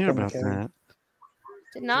I didn't hear Jessica about McKay. that.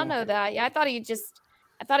 Did not know that. Yeah, I thought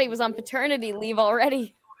he was on paternity leave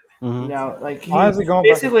already. Mhm. you know, like Why is he going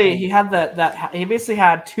back basically and he had that he basically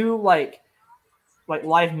had two like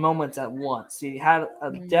life moments at once. He had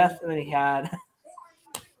a death, and then he had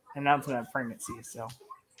an announcement of pregnancy. So,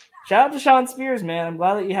 shout out to Sean Spears, man. I'm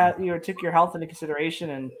glad that you took your health into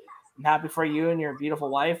consideration, and I'm happy for you and your beautiful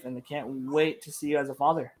wife, and I can't wait to see you as a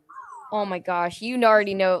father. Oh my gosh, you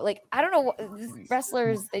already know. Like, I don't know,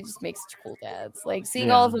 wrestlers, they just make such cool dads. Like,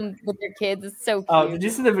 seeing all of them with their kids is so cute. Oh, did you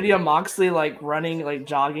see the video of Moxley like running, like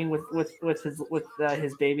jogging with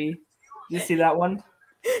his baby? Did you see that one?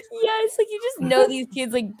 Yeah, it's like you just know these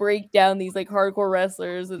kids like break down these like hardcore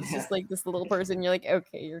wrestlers. And it's just like this little person. You're like,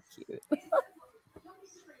 okay, you're cute.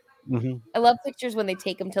 Mhm. I love pictures when they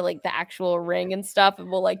take them to like the actual ring and stuff,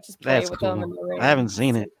 and we'll like just play That's with cool. them in the ring. I haven't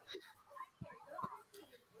seen it.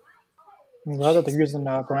 I'm glad that they're using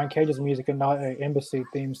Brian Cage's music and not an Embassy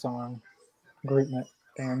theme song. Groupment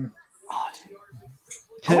theme. Oh, dude.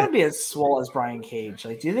 I want to be as swole as Brian Cage.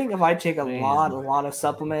 Like, do you think if I take a lot of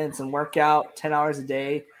supplements and work out 10 hours a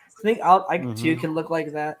day, do you think I too can look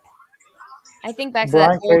like that? I think back to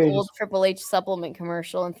Brian that Cage- old Triple H supplement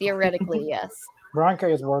commercial, and theoretically, yes. Brian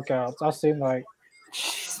Cage's workouts, I've seen like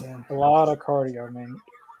Jeez, man. a lot of cardio. I mean,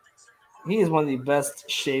 He is one of the best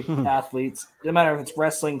shaped athletes. No matter if it's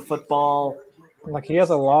wrestling, football. like he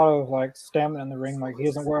has a lot of like stamina in the ring. Like he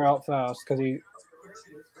doesn't wear out fast because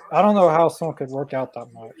I don't know how someone could work out that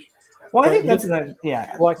much. Well, I But think that's he-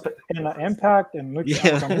 yeah. Like in the Impact and Luke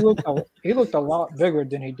Yeah. Johnson, he looked a lot bigger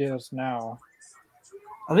than he does now.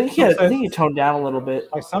 I think he toned down a little bit.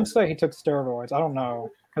 Like some say he took steroids. I don't know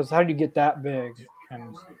because how do you get that big?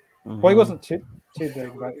 And Mhm. well, he wasn't too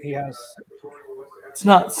big, but he has. It's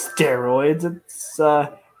not steroids.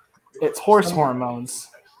 It's horse hormones.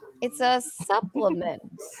 It's a supplement.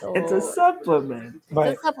 So It's a supplement. But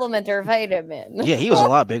it's a supplement or vitamin. Yeah, he was a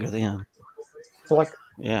lot bigger then. so like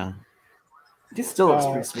Yeah. He still looks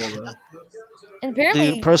pretty swole though. And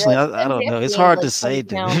apparently, Dude, personally, the I don't know. MJF It's gained, hard like, to say,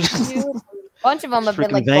 20 pounds, dude. too. A bunch of them have been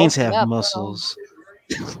Freaking like veins bulking have up, muscles.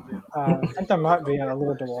 I think there might be a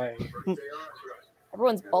little delay.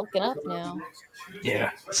 Everyone's bulking up now.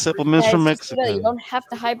 Yeah. Supplements from Guys, just know Mexico. you don't have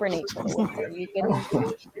to hibernate for the winter. You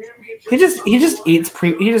can. He just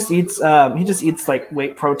eats like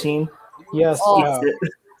whey protein. Yes, Oh. yeah.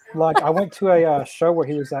 Like I went to a show where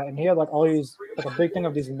he was at, and he had like all these like a big thing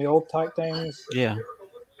of these meal type things, Yeah.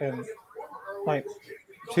 and like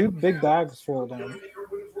 2 big bags full of them.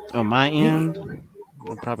 On my end,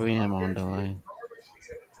 I probably am on delay.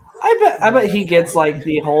 I bet he gets like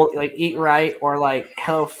the whole like Eat Right or like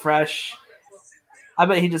Hello Fresh. I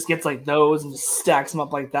bet he just gets like those and just stacks them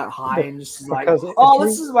up like that high and just is like, Because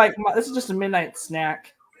it's this is just a midnight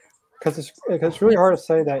snack. Because it's really hard to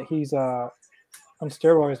say that he's on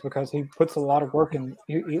steroids because he puts a lot of work in.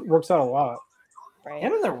 He works out a lot. Right.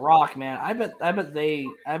 Him and The Rock, man. I bet they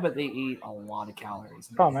eat a lot of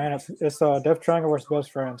calories. Oh man, it's Death Triangle versus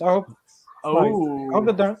Best Friends. I hope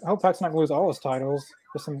Pac's not gonna lose all his titles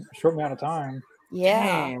just in a short amount of time. Yeah.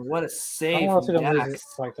 Dang, what a I save don't want to see from them lose it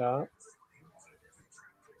Dax. like that.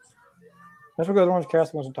 That's because Orange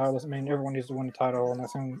Cassidy wants a title. Doesn't mean everyone needs to win the title,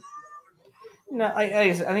 and No,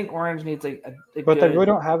 I think Orange needs like a but good, they really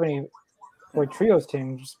don't have any like trios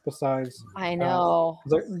teams besides. I know.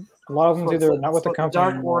 A lot of them either not with the company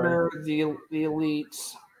Dark anymore. Order, the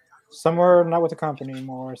Elites. Some are not with the company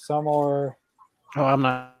anymore. Some are. Oh, I'm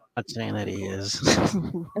not saying that he is.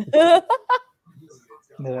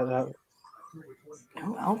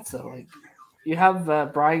 Who else though? Like you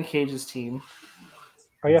have Brian Cage's team.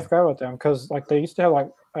 Oh yeah, I forgot about them because like they used to have like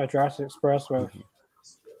a Jurassic Express with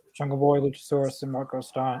Jungle Boy, Luchasaurus, and Marco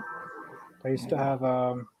Stunt. They used to have.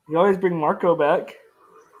 You always bring Marco back.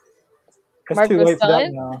 It's Marco too late for that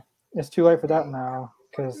Stunt? now. It's too late for that now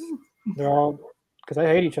because they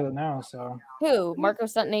hate each other now. So. Who? Marco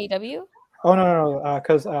Stunt in AEW? Oh no,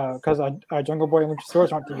 because Jungle Boy and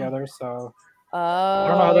Luchasaurus aren't together. So. Oh, I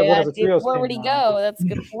don't know how that works as a trios where team would he now. go? That's a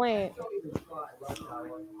good point.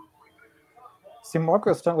 See,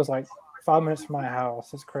 Marco Stunt was like 5 minutes from my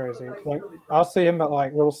house. It's crazy. Like I'll see him at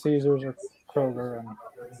like Little Caesars or Kroger, and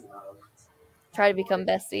Try to become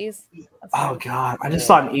besties. Oh God! I just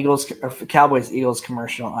saw an Cowboys Eagles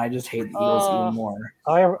commercial. I just hate the Eagles even more.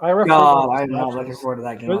 I God, I'm not looking forward to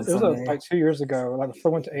that game. It was like 2 years ago. Like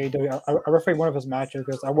before I went to AEW, I refereed one of his matches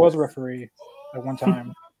because I was a referee at one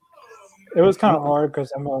time. It was kind of hard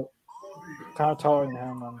because I'm kind of taller than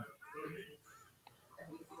him, and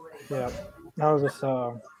yeah, that was just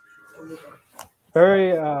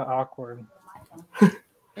very awkward.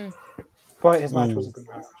 But his match was a good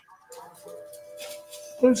match.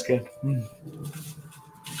 That's good.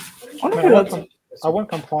 I wouldn't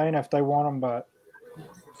complain if they won them, but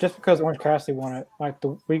just because Orange Cassidy won it like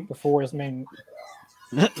the week before doesn't mean.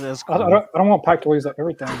 That's cool. I don't want Pac to lose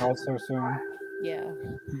everything all so soon. Yeah.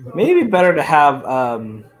 Maybe better to have.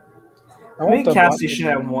 Maybe Cassidy Black should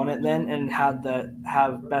have won it then, and have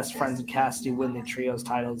Best Friends and Cassidy win the trios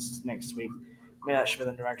titles next week. Maybe that should be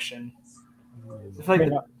the direction. I feel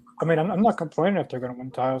like I'm not complaining if they're going to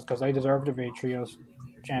win titles because they deserve to be trios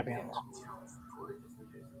champions.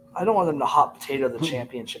 I don't want them to hot potato the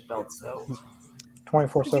championship belts though.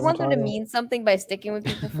 24/7. You want them to mean something by sticking with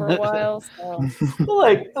people for a while. So.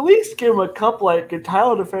 Like at least give them a couple like good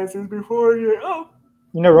title defenses before you. Oh,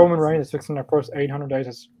 You know, Roman Reigns is fixing their first 800 days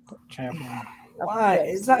as champion. why?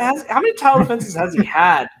 It's not, how many title defenses has he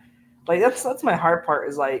had? Like that's my hard part.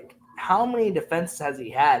 Is like how many defenses has he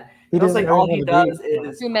had? It was like all he does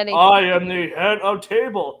is Too many. I am the head of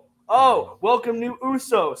table. Oh, welcome new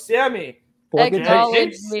Uso, Sammy. Like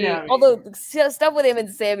Acknowledge me. Sammy. Although the stuff with him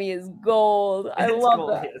and Sammy is gold. I It's love cool,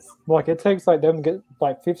 that. yes. Like it takes like them to get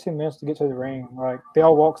like 15 minutes to get to the ring. Like they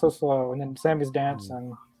all walk so slow, and then Sammy's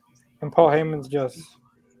dancing, and Paul Heyman's just.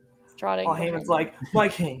 Trotting. Paul Heyman's like my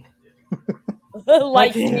king.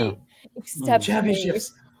 like king. me. Except me.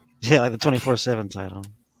 Championships. Yeah, like the 24/7 title.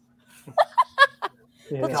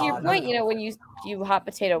 Yeah. Well, to your point, you know, when you hot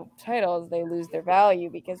potato titles, they lose their value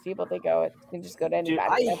because people think, oh, it can just go to Dude,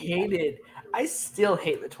 anybody. I still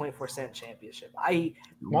hate the 24-cent championship.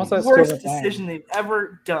 Once that's Worst still a thing. decision they've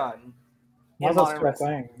ever done. Once that's still a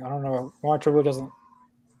thing. I don't know. March really doesn't.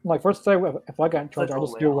 Like first day, if I got in charge, I'll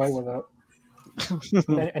just do away with it,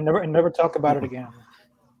 and never talk about it again.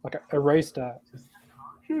 Like erase that.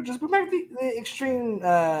 Dude, just bring back the extreme.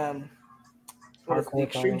 What is it, the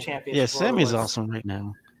extreme championship? Yeah, Sammy's awesome right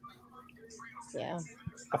now. Yeah.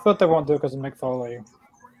 I feel like they won't do it because of Mick Foley.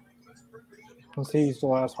 Since he's the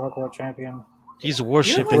last hardcore champion. He's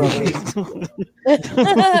worshiping.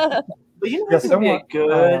 But you know what's going to be a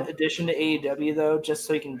good addition to AEW, though, just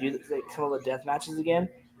so he can do some of the death matches again?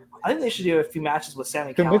 I think they should do a few matches with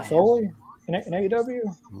Sami Callihan. Mick Foley in AEW?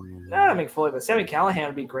 Not Mick Foley, but Sami Callihan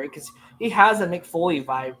would be great because he has a Mick Foley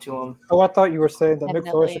vibe to him. Oh, I thought you were saying that Mick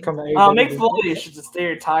Foley should come to AEW. Oh, Mick Foley should just stay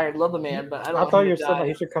retired. Love the man, but I thought you were saying that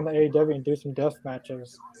he should come to AEW and do some death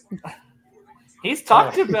matches. He's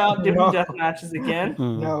talked about doing death matches again.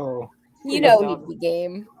 No. You know he'd be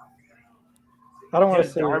game. I don't want to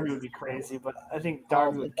say Darby would be crazy, but I think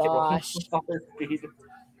Darby would kill him off his feet.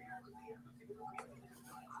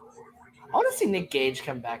 I want to see Nick Gage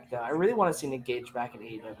come back, though. I really want to see Nick Gage back in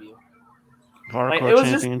AEW. Hardcore it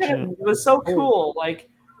was championship. It was so cool. That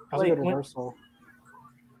was a good reversal.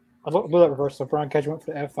 I love that reversal. Brian Cage went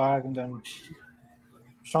for the F5, and then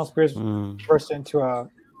Sean Spears burst into a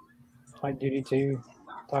DDT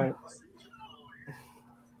type.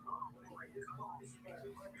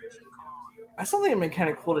 I still think it'd be kind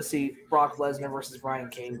of cool to see Brock Lesnar versus Brian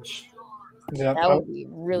Cage. Yeah, that would be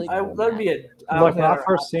really cool. That would be like when I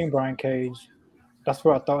first seen Brian Cage, that's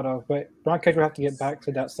what I thought of. But Brian Cage would have to get back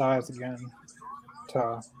to that size again. He's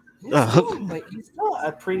still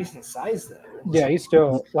a pretty decent size, though. Yeah, he's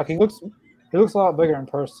still he looks a lot bigger in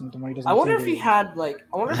person than when he does. I wonder if he had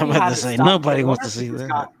nobody wants to see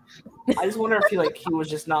that. I just wonder if he was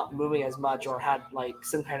just not moving as much or had like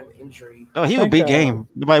some kind of injury. Oh, he would be game.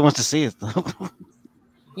 Nobody wants to see it though.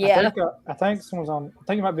 Yeah. I think someone's on. I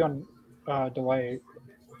think it might be on delay,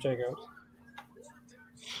 Jacobs.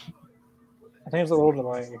 I think it's a little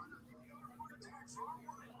delay.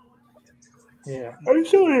 Yeah. I'm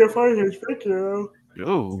still trying to find his picture.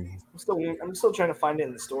 Oh. I'm still trying to find it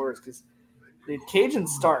in the stores because the Cage and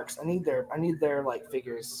Starks. I need their like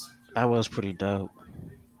figures. That was pretty dope.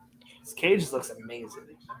 This Cage looks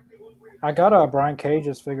amazing. I got a Brian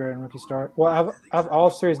Cage's figure in Rookie Stark. Well, I've all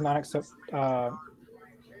Series 9 except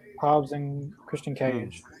Hobbs and Christian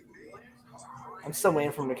Cage. I'm still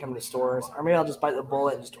waiting for him to come to stores. Or maybe I'll just bite the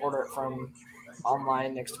bullet and just order it from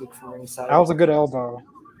online next week from Ringside. That was a good elbow.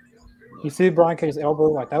 You see Brian Cage's elbow?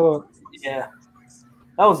 Like that looked. Yeah.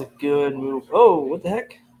 That was a good move. Oh, what the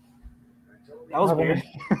heck? That was weird.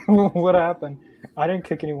 What happened? I didn't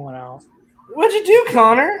kick anyone out. What'd you do,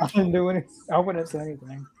 Connor? I didn't do anything. I wouldn't say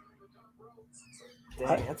anything.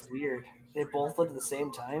 Dang, that's weird. They both looked at the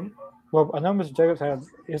same time? Well, I know Mr. Jacobs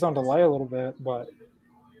is on delay a little bit, but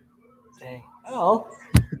Dang. Oh.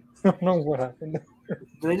 I don't know what happened.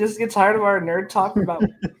 Do they just get tired of our nerd talk about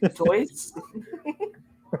toys?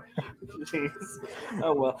 Jeez.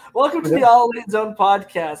 Oh, well. Welcome to the All Elite Zone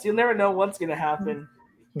podcast. You'll never know what's going to happen.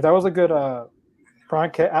 That was a good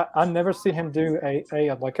Brian Cage. I've never seen him do a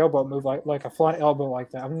like elbow move, like a flying elbow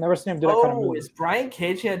like that. I've never seen him do that kind of move. Is Brian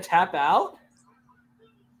Cage going to tap out?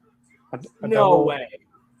 A no double, way.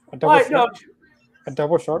 A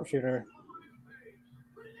double sharpshooter.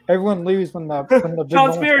 Everyone leaves when the big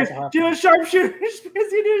John Spears, do a sharpshooter.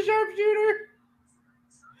 Spears, you do a sharpshooter.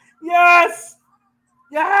 Yes.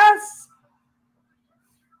 Yes.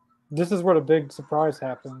 This is where the big surprise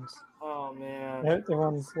happens. Oh man.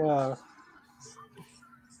 Everyone's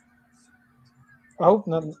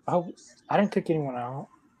I didn't kick anyone out.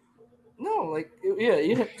 No,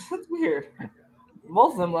 that's weird.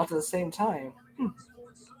 Both of them left at the same time.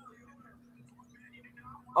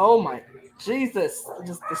 Oh my Jesus! I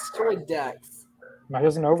just destroyed Dex. Match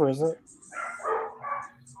isn't over, is it?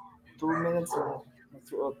 3 minutes.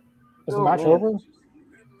 Is the match over?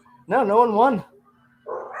 No, no one won.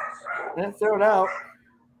 Didn't throw it out.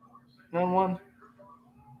 No one won.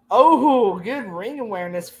 Oh, good ring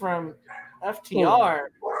awareness from FTR.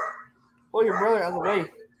 Pull your brother out of the way.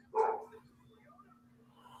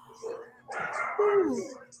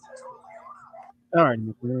 All right,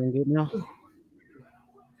 we're good now.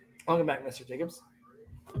 Welcome back, Mr. Jacobs.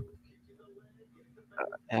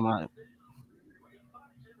 Am I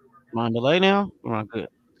on delay now? Or am I good?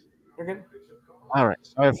 You're good. All right.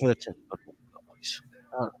 Sorry for the technical difficulties.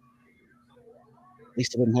 At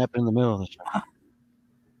least it didn't happen in the middle of the show.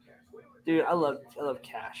 Dude, I love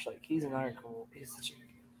Cash. Like he's an article. He's such a,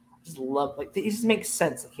 I just love he just makes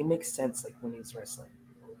sense. Like he makes sense like when he's wrestling.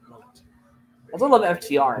 I also love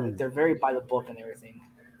FTR. Like they're very by the book and everything.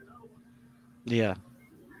 Yeah.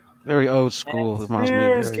 Very old school. It reminds me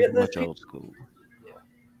of very much old school. Yeah.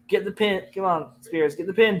 Get the pin. Come on, Spears. Get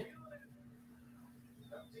the pin.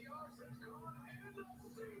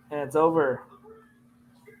 And it's over.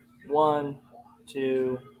 1,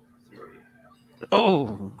 2, 3. Oh.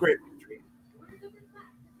 Great.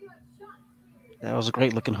 That was a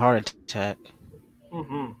great looking heart attack.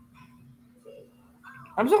 Mm-hmm.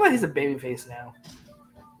 I'm so glad he's a babyface now.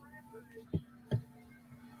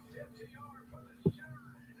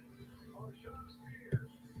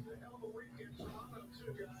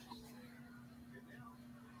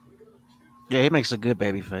 Yeah, he makes a good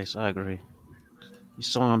babyface. I agree. He's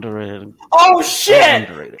so underrated. Oh shit!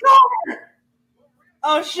 Underrated.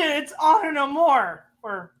 Oh shit! It's Honor No More.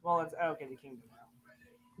 It's okay. The Kingdom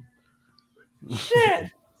now.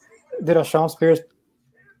 Shit! Did Sean Spears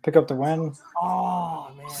pick up the win?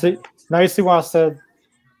 Oh man! See, now you see why I said.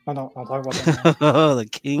 Oh no, I'll talk about that. Oh, the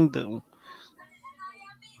Kingdom.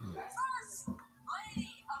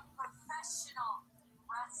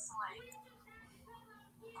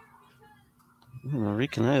 Marie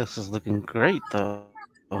Canales is looking great, though.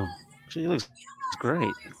 Oh, she looks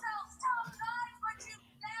great.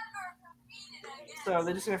 So are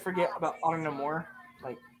they just gonna forget about Honor No More?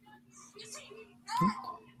 Like,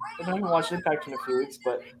 I don't even watch Impact in a few weeks,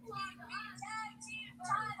 but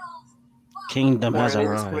Kingdom has arrived.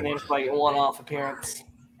 arrived. Coming in for like a one-off appearance.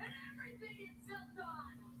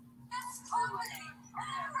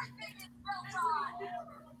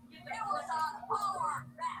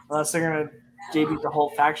 Unless they're gonna debut the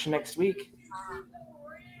whole faction next week.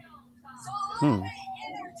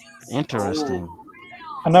 Interesting.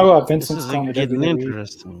 I know This Vincent's is going to getting WWE.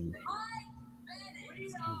 interesting.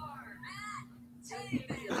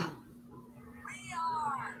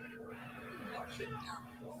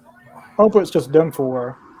 Hopefully, it's just them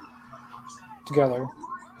four together.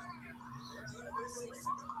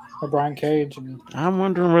 Or Brian Cage and I'm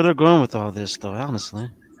wondering where they're going with all this, though. Honestly,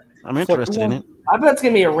 I'm It's like, interested in it. I bet it's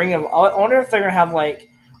gonna be a Ring of. I wonder if they're gonna have like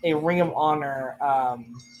a Ring of Honor,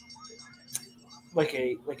 like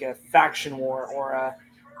a faction war or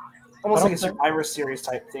almost I like a don't think- Survivor Series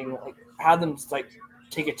type thing. Like have them like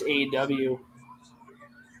take it to AEW.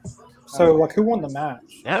 so like who won the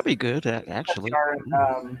match? That'd be good, actually.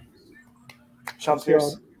 Sean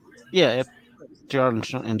Spears. Yeah,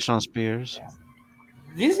 FTR and Sean Spears. Yeah.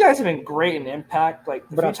 These guys have been great in Impact. Like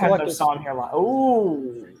the But I few feel times like I saw him here, like,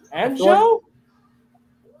 oh, and feel like- Joe.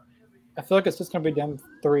 I feel like it's just gonna be them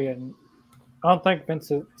three, and I don't think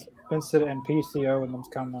Vincent and PCO and them's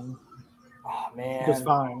coming. Oh man, Just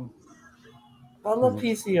fine. I love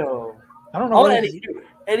PCO. I don't know. Oh, where-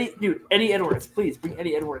 Eddie Edwards, please bring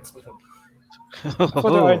Eddie Edwards with him. I feel like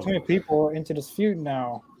they're adding too many people into this feud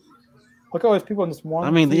now. Look at all these people in this one.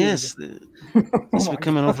 I mean, feud. yes, it's my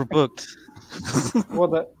becoming overbooked. Well,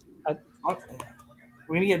 that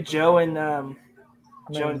We're gonna get Joe and Joe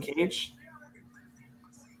mean- and Cage.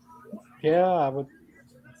 yeah, but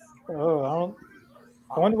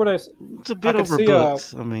I wonder what It's a bit I could see,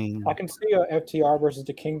 overbooked. I mean, I can see FTR versus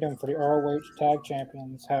the Kingdom for the ROH Tag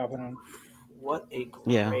Champions happening. What a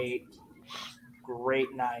Yeah.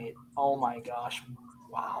 great night! Oh my gosh,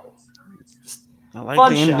 wow, I like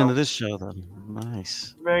fun the ending show. of this show, though.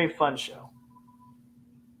 Nice. very fun show.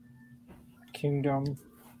 Kingdom.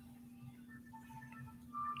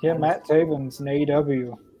 Yeah, Matt Taven's in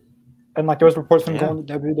AEW, and like there was reports from Yeah. going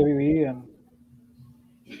to WWE, and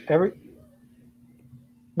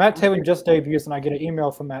Matt Taven just debuts, and I get an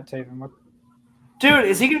email from Matt Taven. Dude,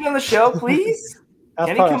 is he gonna be on the show, please?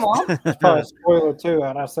 That's Can he come on? That's probably a spoiler too,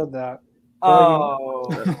 and I said that. Oh,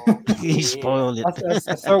 He yeah. spoiled it.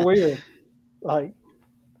 That's so weird. Like,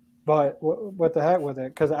 but what the heck with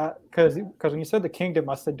it? Because when you said the Kingdom,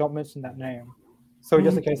 I said don't mention that name. So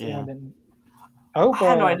just in case Yeah. anyone didn't. I hope. I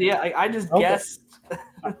had no idea. I just okay. guessed.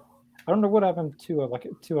 I don't know what happened to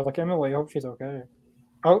Emily. I hope she's okay.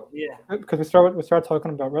 Oh, Yeah. because we started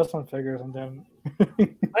talking about wrestling figures, and then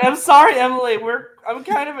I'm sorry, Emily. I'm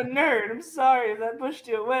kind of a nerd. I'm sorry if that pushed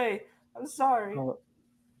you away. I'm sorry.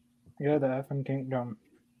 yeah, the effing Kingdom.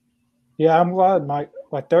 Yeah, I'm glad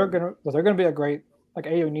they're gonna be a great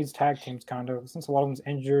AEW needs tag teams kind of since a lot of them's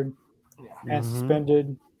injured Yeah. and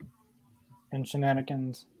suspended and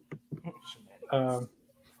shenanigans. For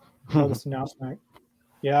this announcement.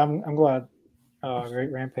 Yeah, I'm glad.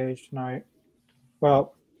 Great Rampage tonight.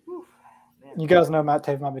 Well, you guys know Matt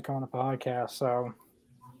Taven might be coming on a podcast, so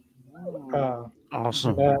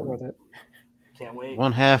Awesome. that with it. Can't wait.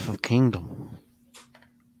 One half of Kingdom.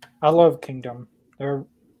 I love Kingdom. They're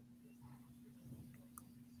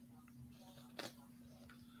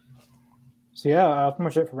so yeah, pretty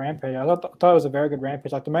much it for Rampage. I thought it was a very good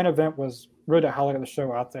Rampage. Like the main event was really the highlight of the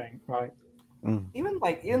show, I think. Like Even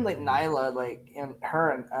Nyla, and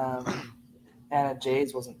her and Anna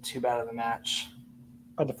Jays wasn't too bad of a match.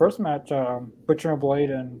 the first match, Butcher and Blade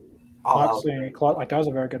and Oh, that was Moxley and great. Clark, that was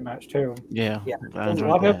a very good match too. Yeah. Yeah. I A enjoyed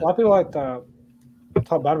lot that. of people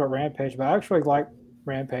talk bad about Rampage, but I actually like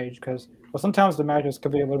Rampage because sometimes the matches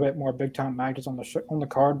could be a little bit more big time matches on the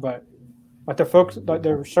card, but they're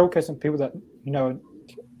they're showcasing people that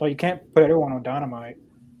you can't put everyone on Dynamite.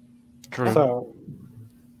 True. So,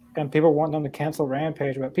 and people want them to cancel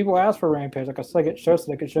Rampage, but people ask for Rampage like a second show so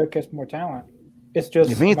they could showcase more talent. It's just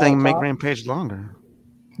If a matter anything, of make time. Rampage longer.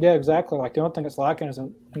 Yeah, exactly. Like the only thing that's lacking is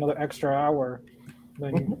another extra hour.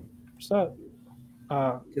 Then you're set.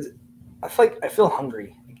 I feel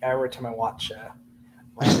hungry every time I watch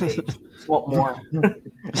Rampage. Want more?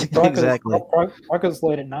 Exactly. Because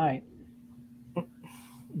late at night.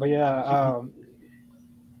 But yeah,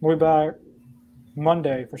 we'll be back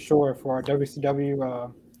Monday for sure for our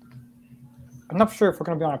WCW. I'm not sure if we're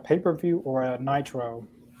going to be on a pay-per-view or a Nitro.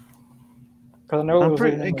 Because I know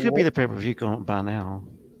It could be the pay-per-view going by now.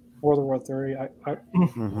 World War III.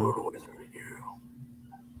 Mhm.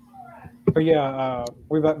 But yeah,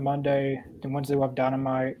 we'll be back Monday. Then Wednesday we'll have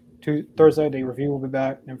Dynamite. Thursday the review will be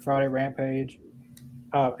back. And Friday Rampage.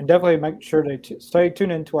 And definitely make sure to stay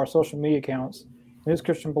tuned into our social media accounts. In the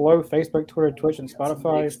description below, Facebook, Twitter, Twitch, and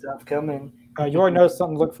Spotify. Big stuff coming. You already know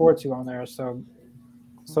something to look forward to on there. So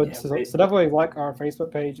Yeah, definitely like our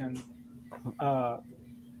Facebook page and our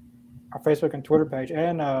Facebook and Twitter page.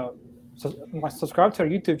 And subscribe to our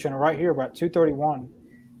YouTube channel right here. We're at 231.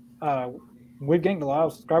 We've gained a lot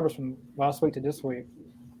of subscribers from last week to this week.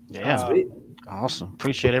 Yeah. Sweet. Awesome.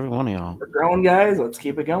 Appreciate every one of y'all. We're growing, guys. Let's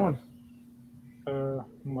keep it going.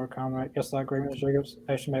 More comment. Yes, I agree with Jacobs.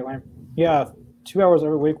 Estimate Lamb. Yeah, 2 hours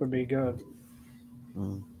every week would be good.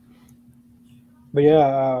 Mm. But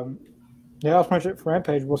yeah, that's much it for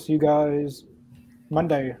Rampage. We'll see you guys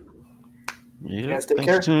Monday. Yeah. guys take Thanks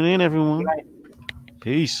care. for tuning in, everyone. Good night.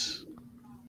 Peace.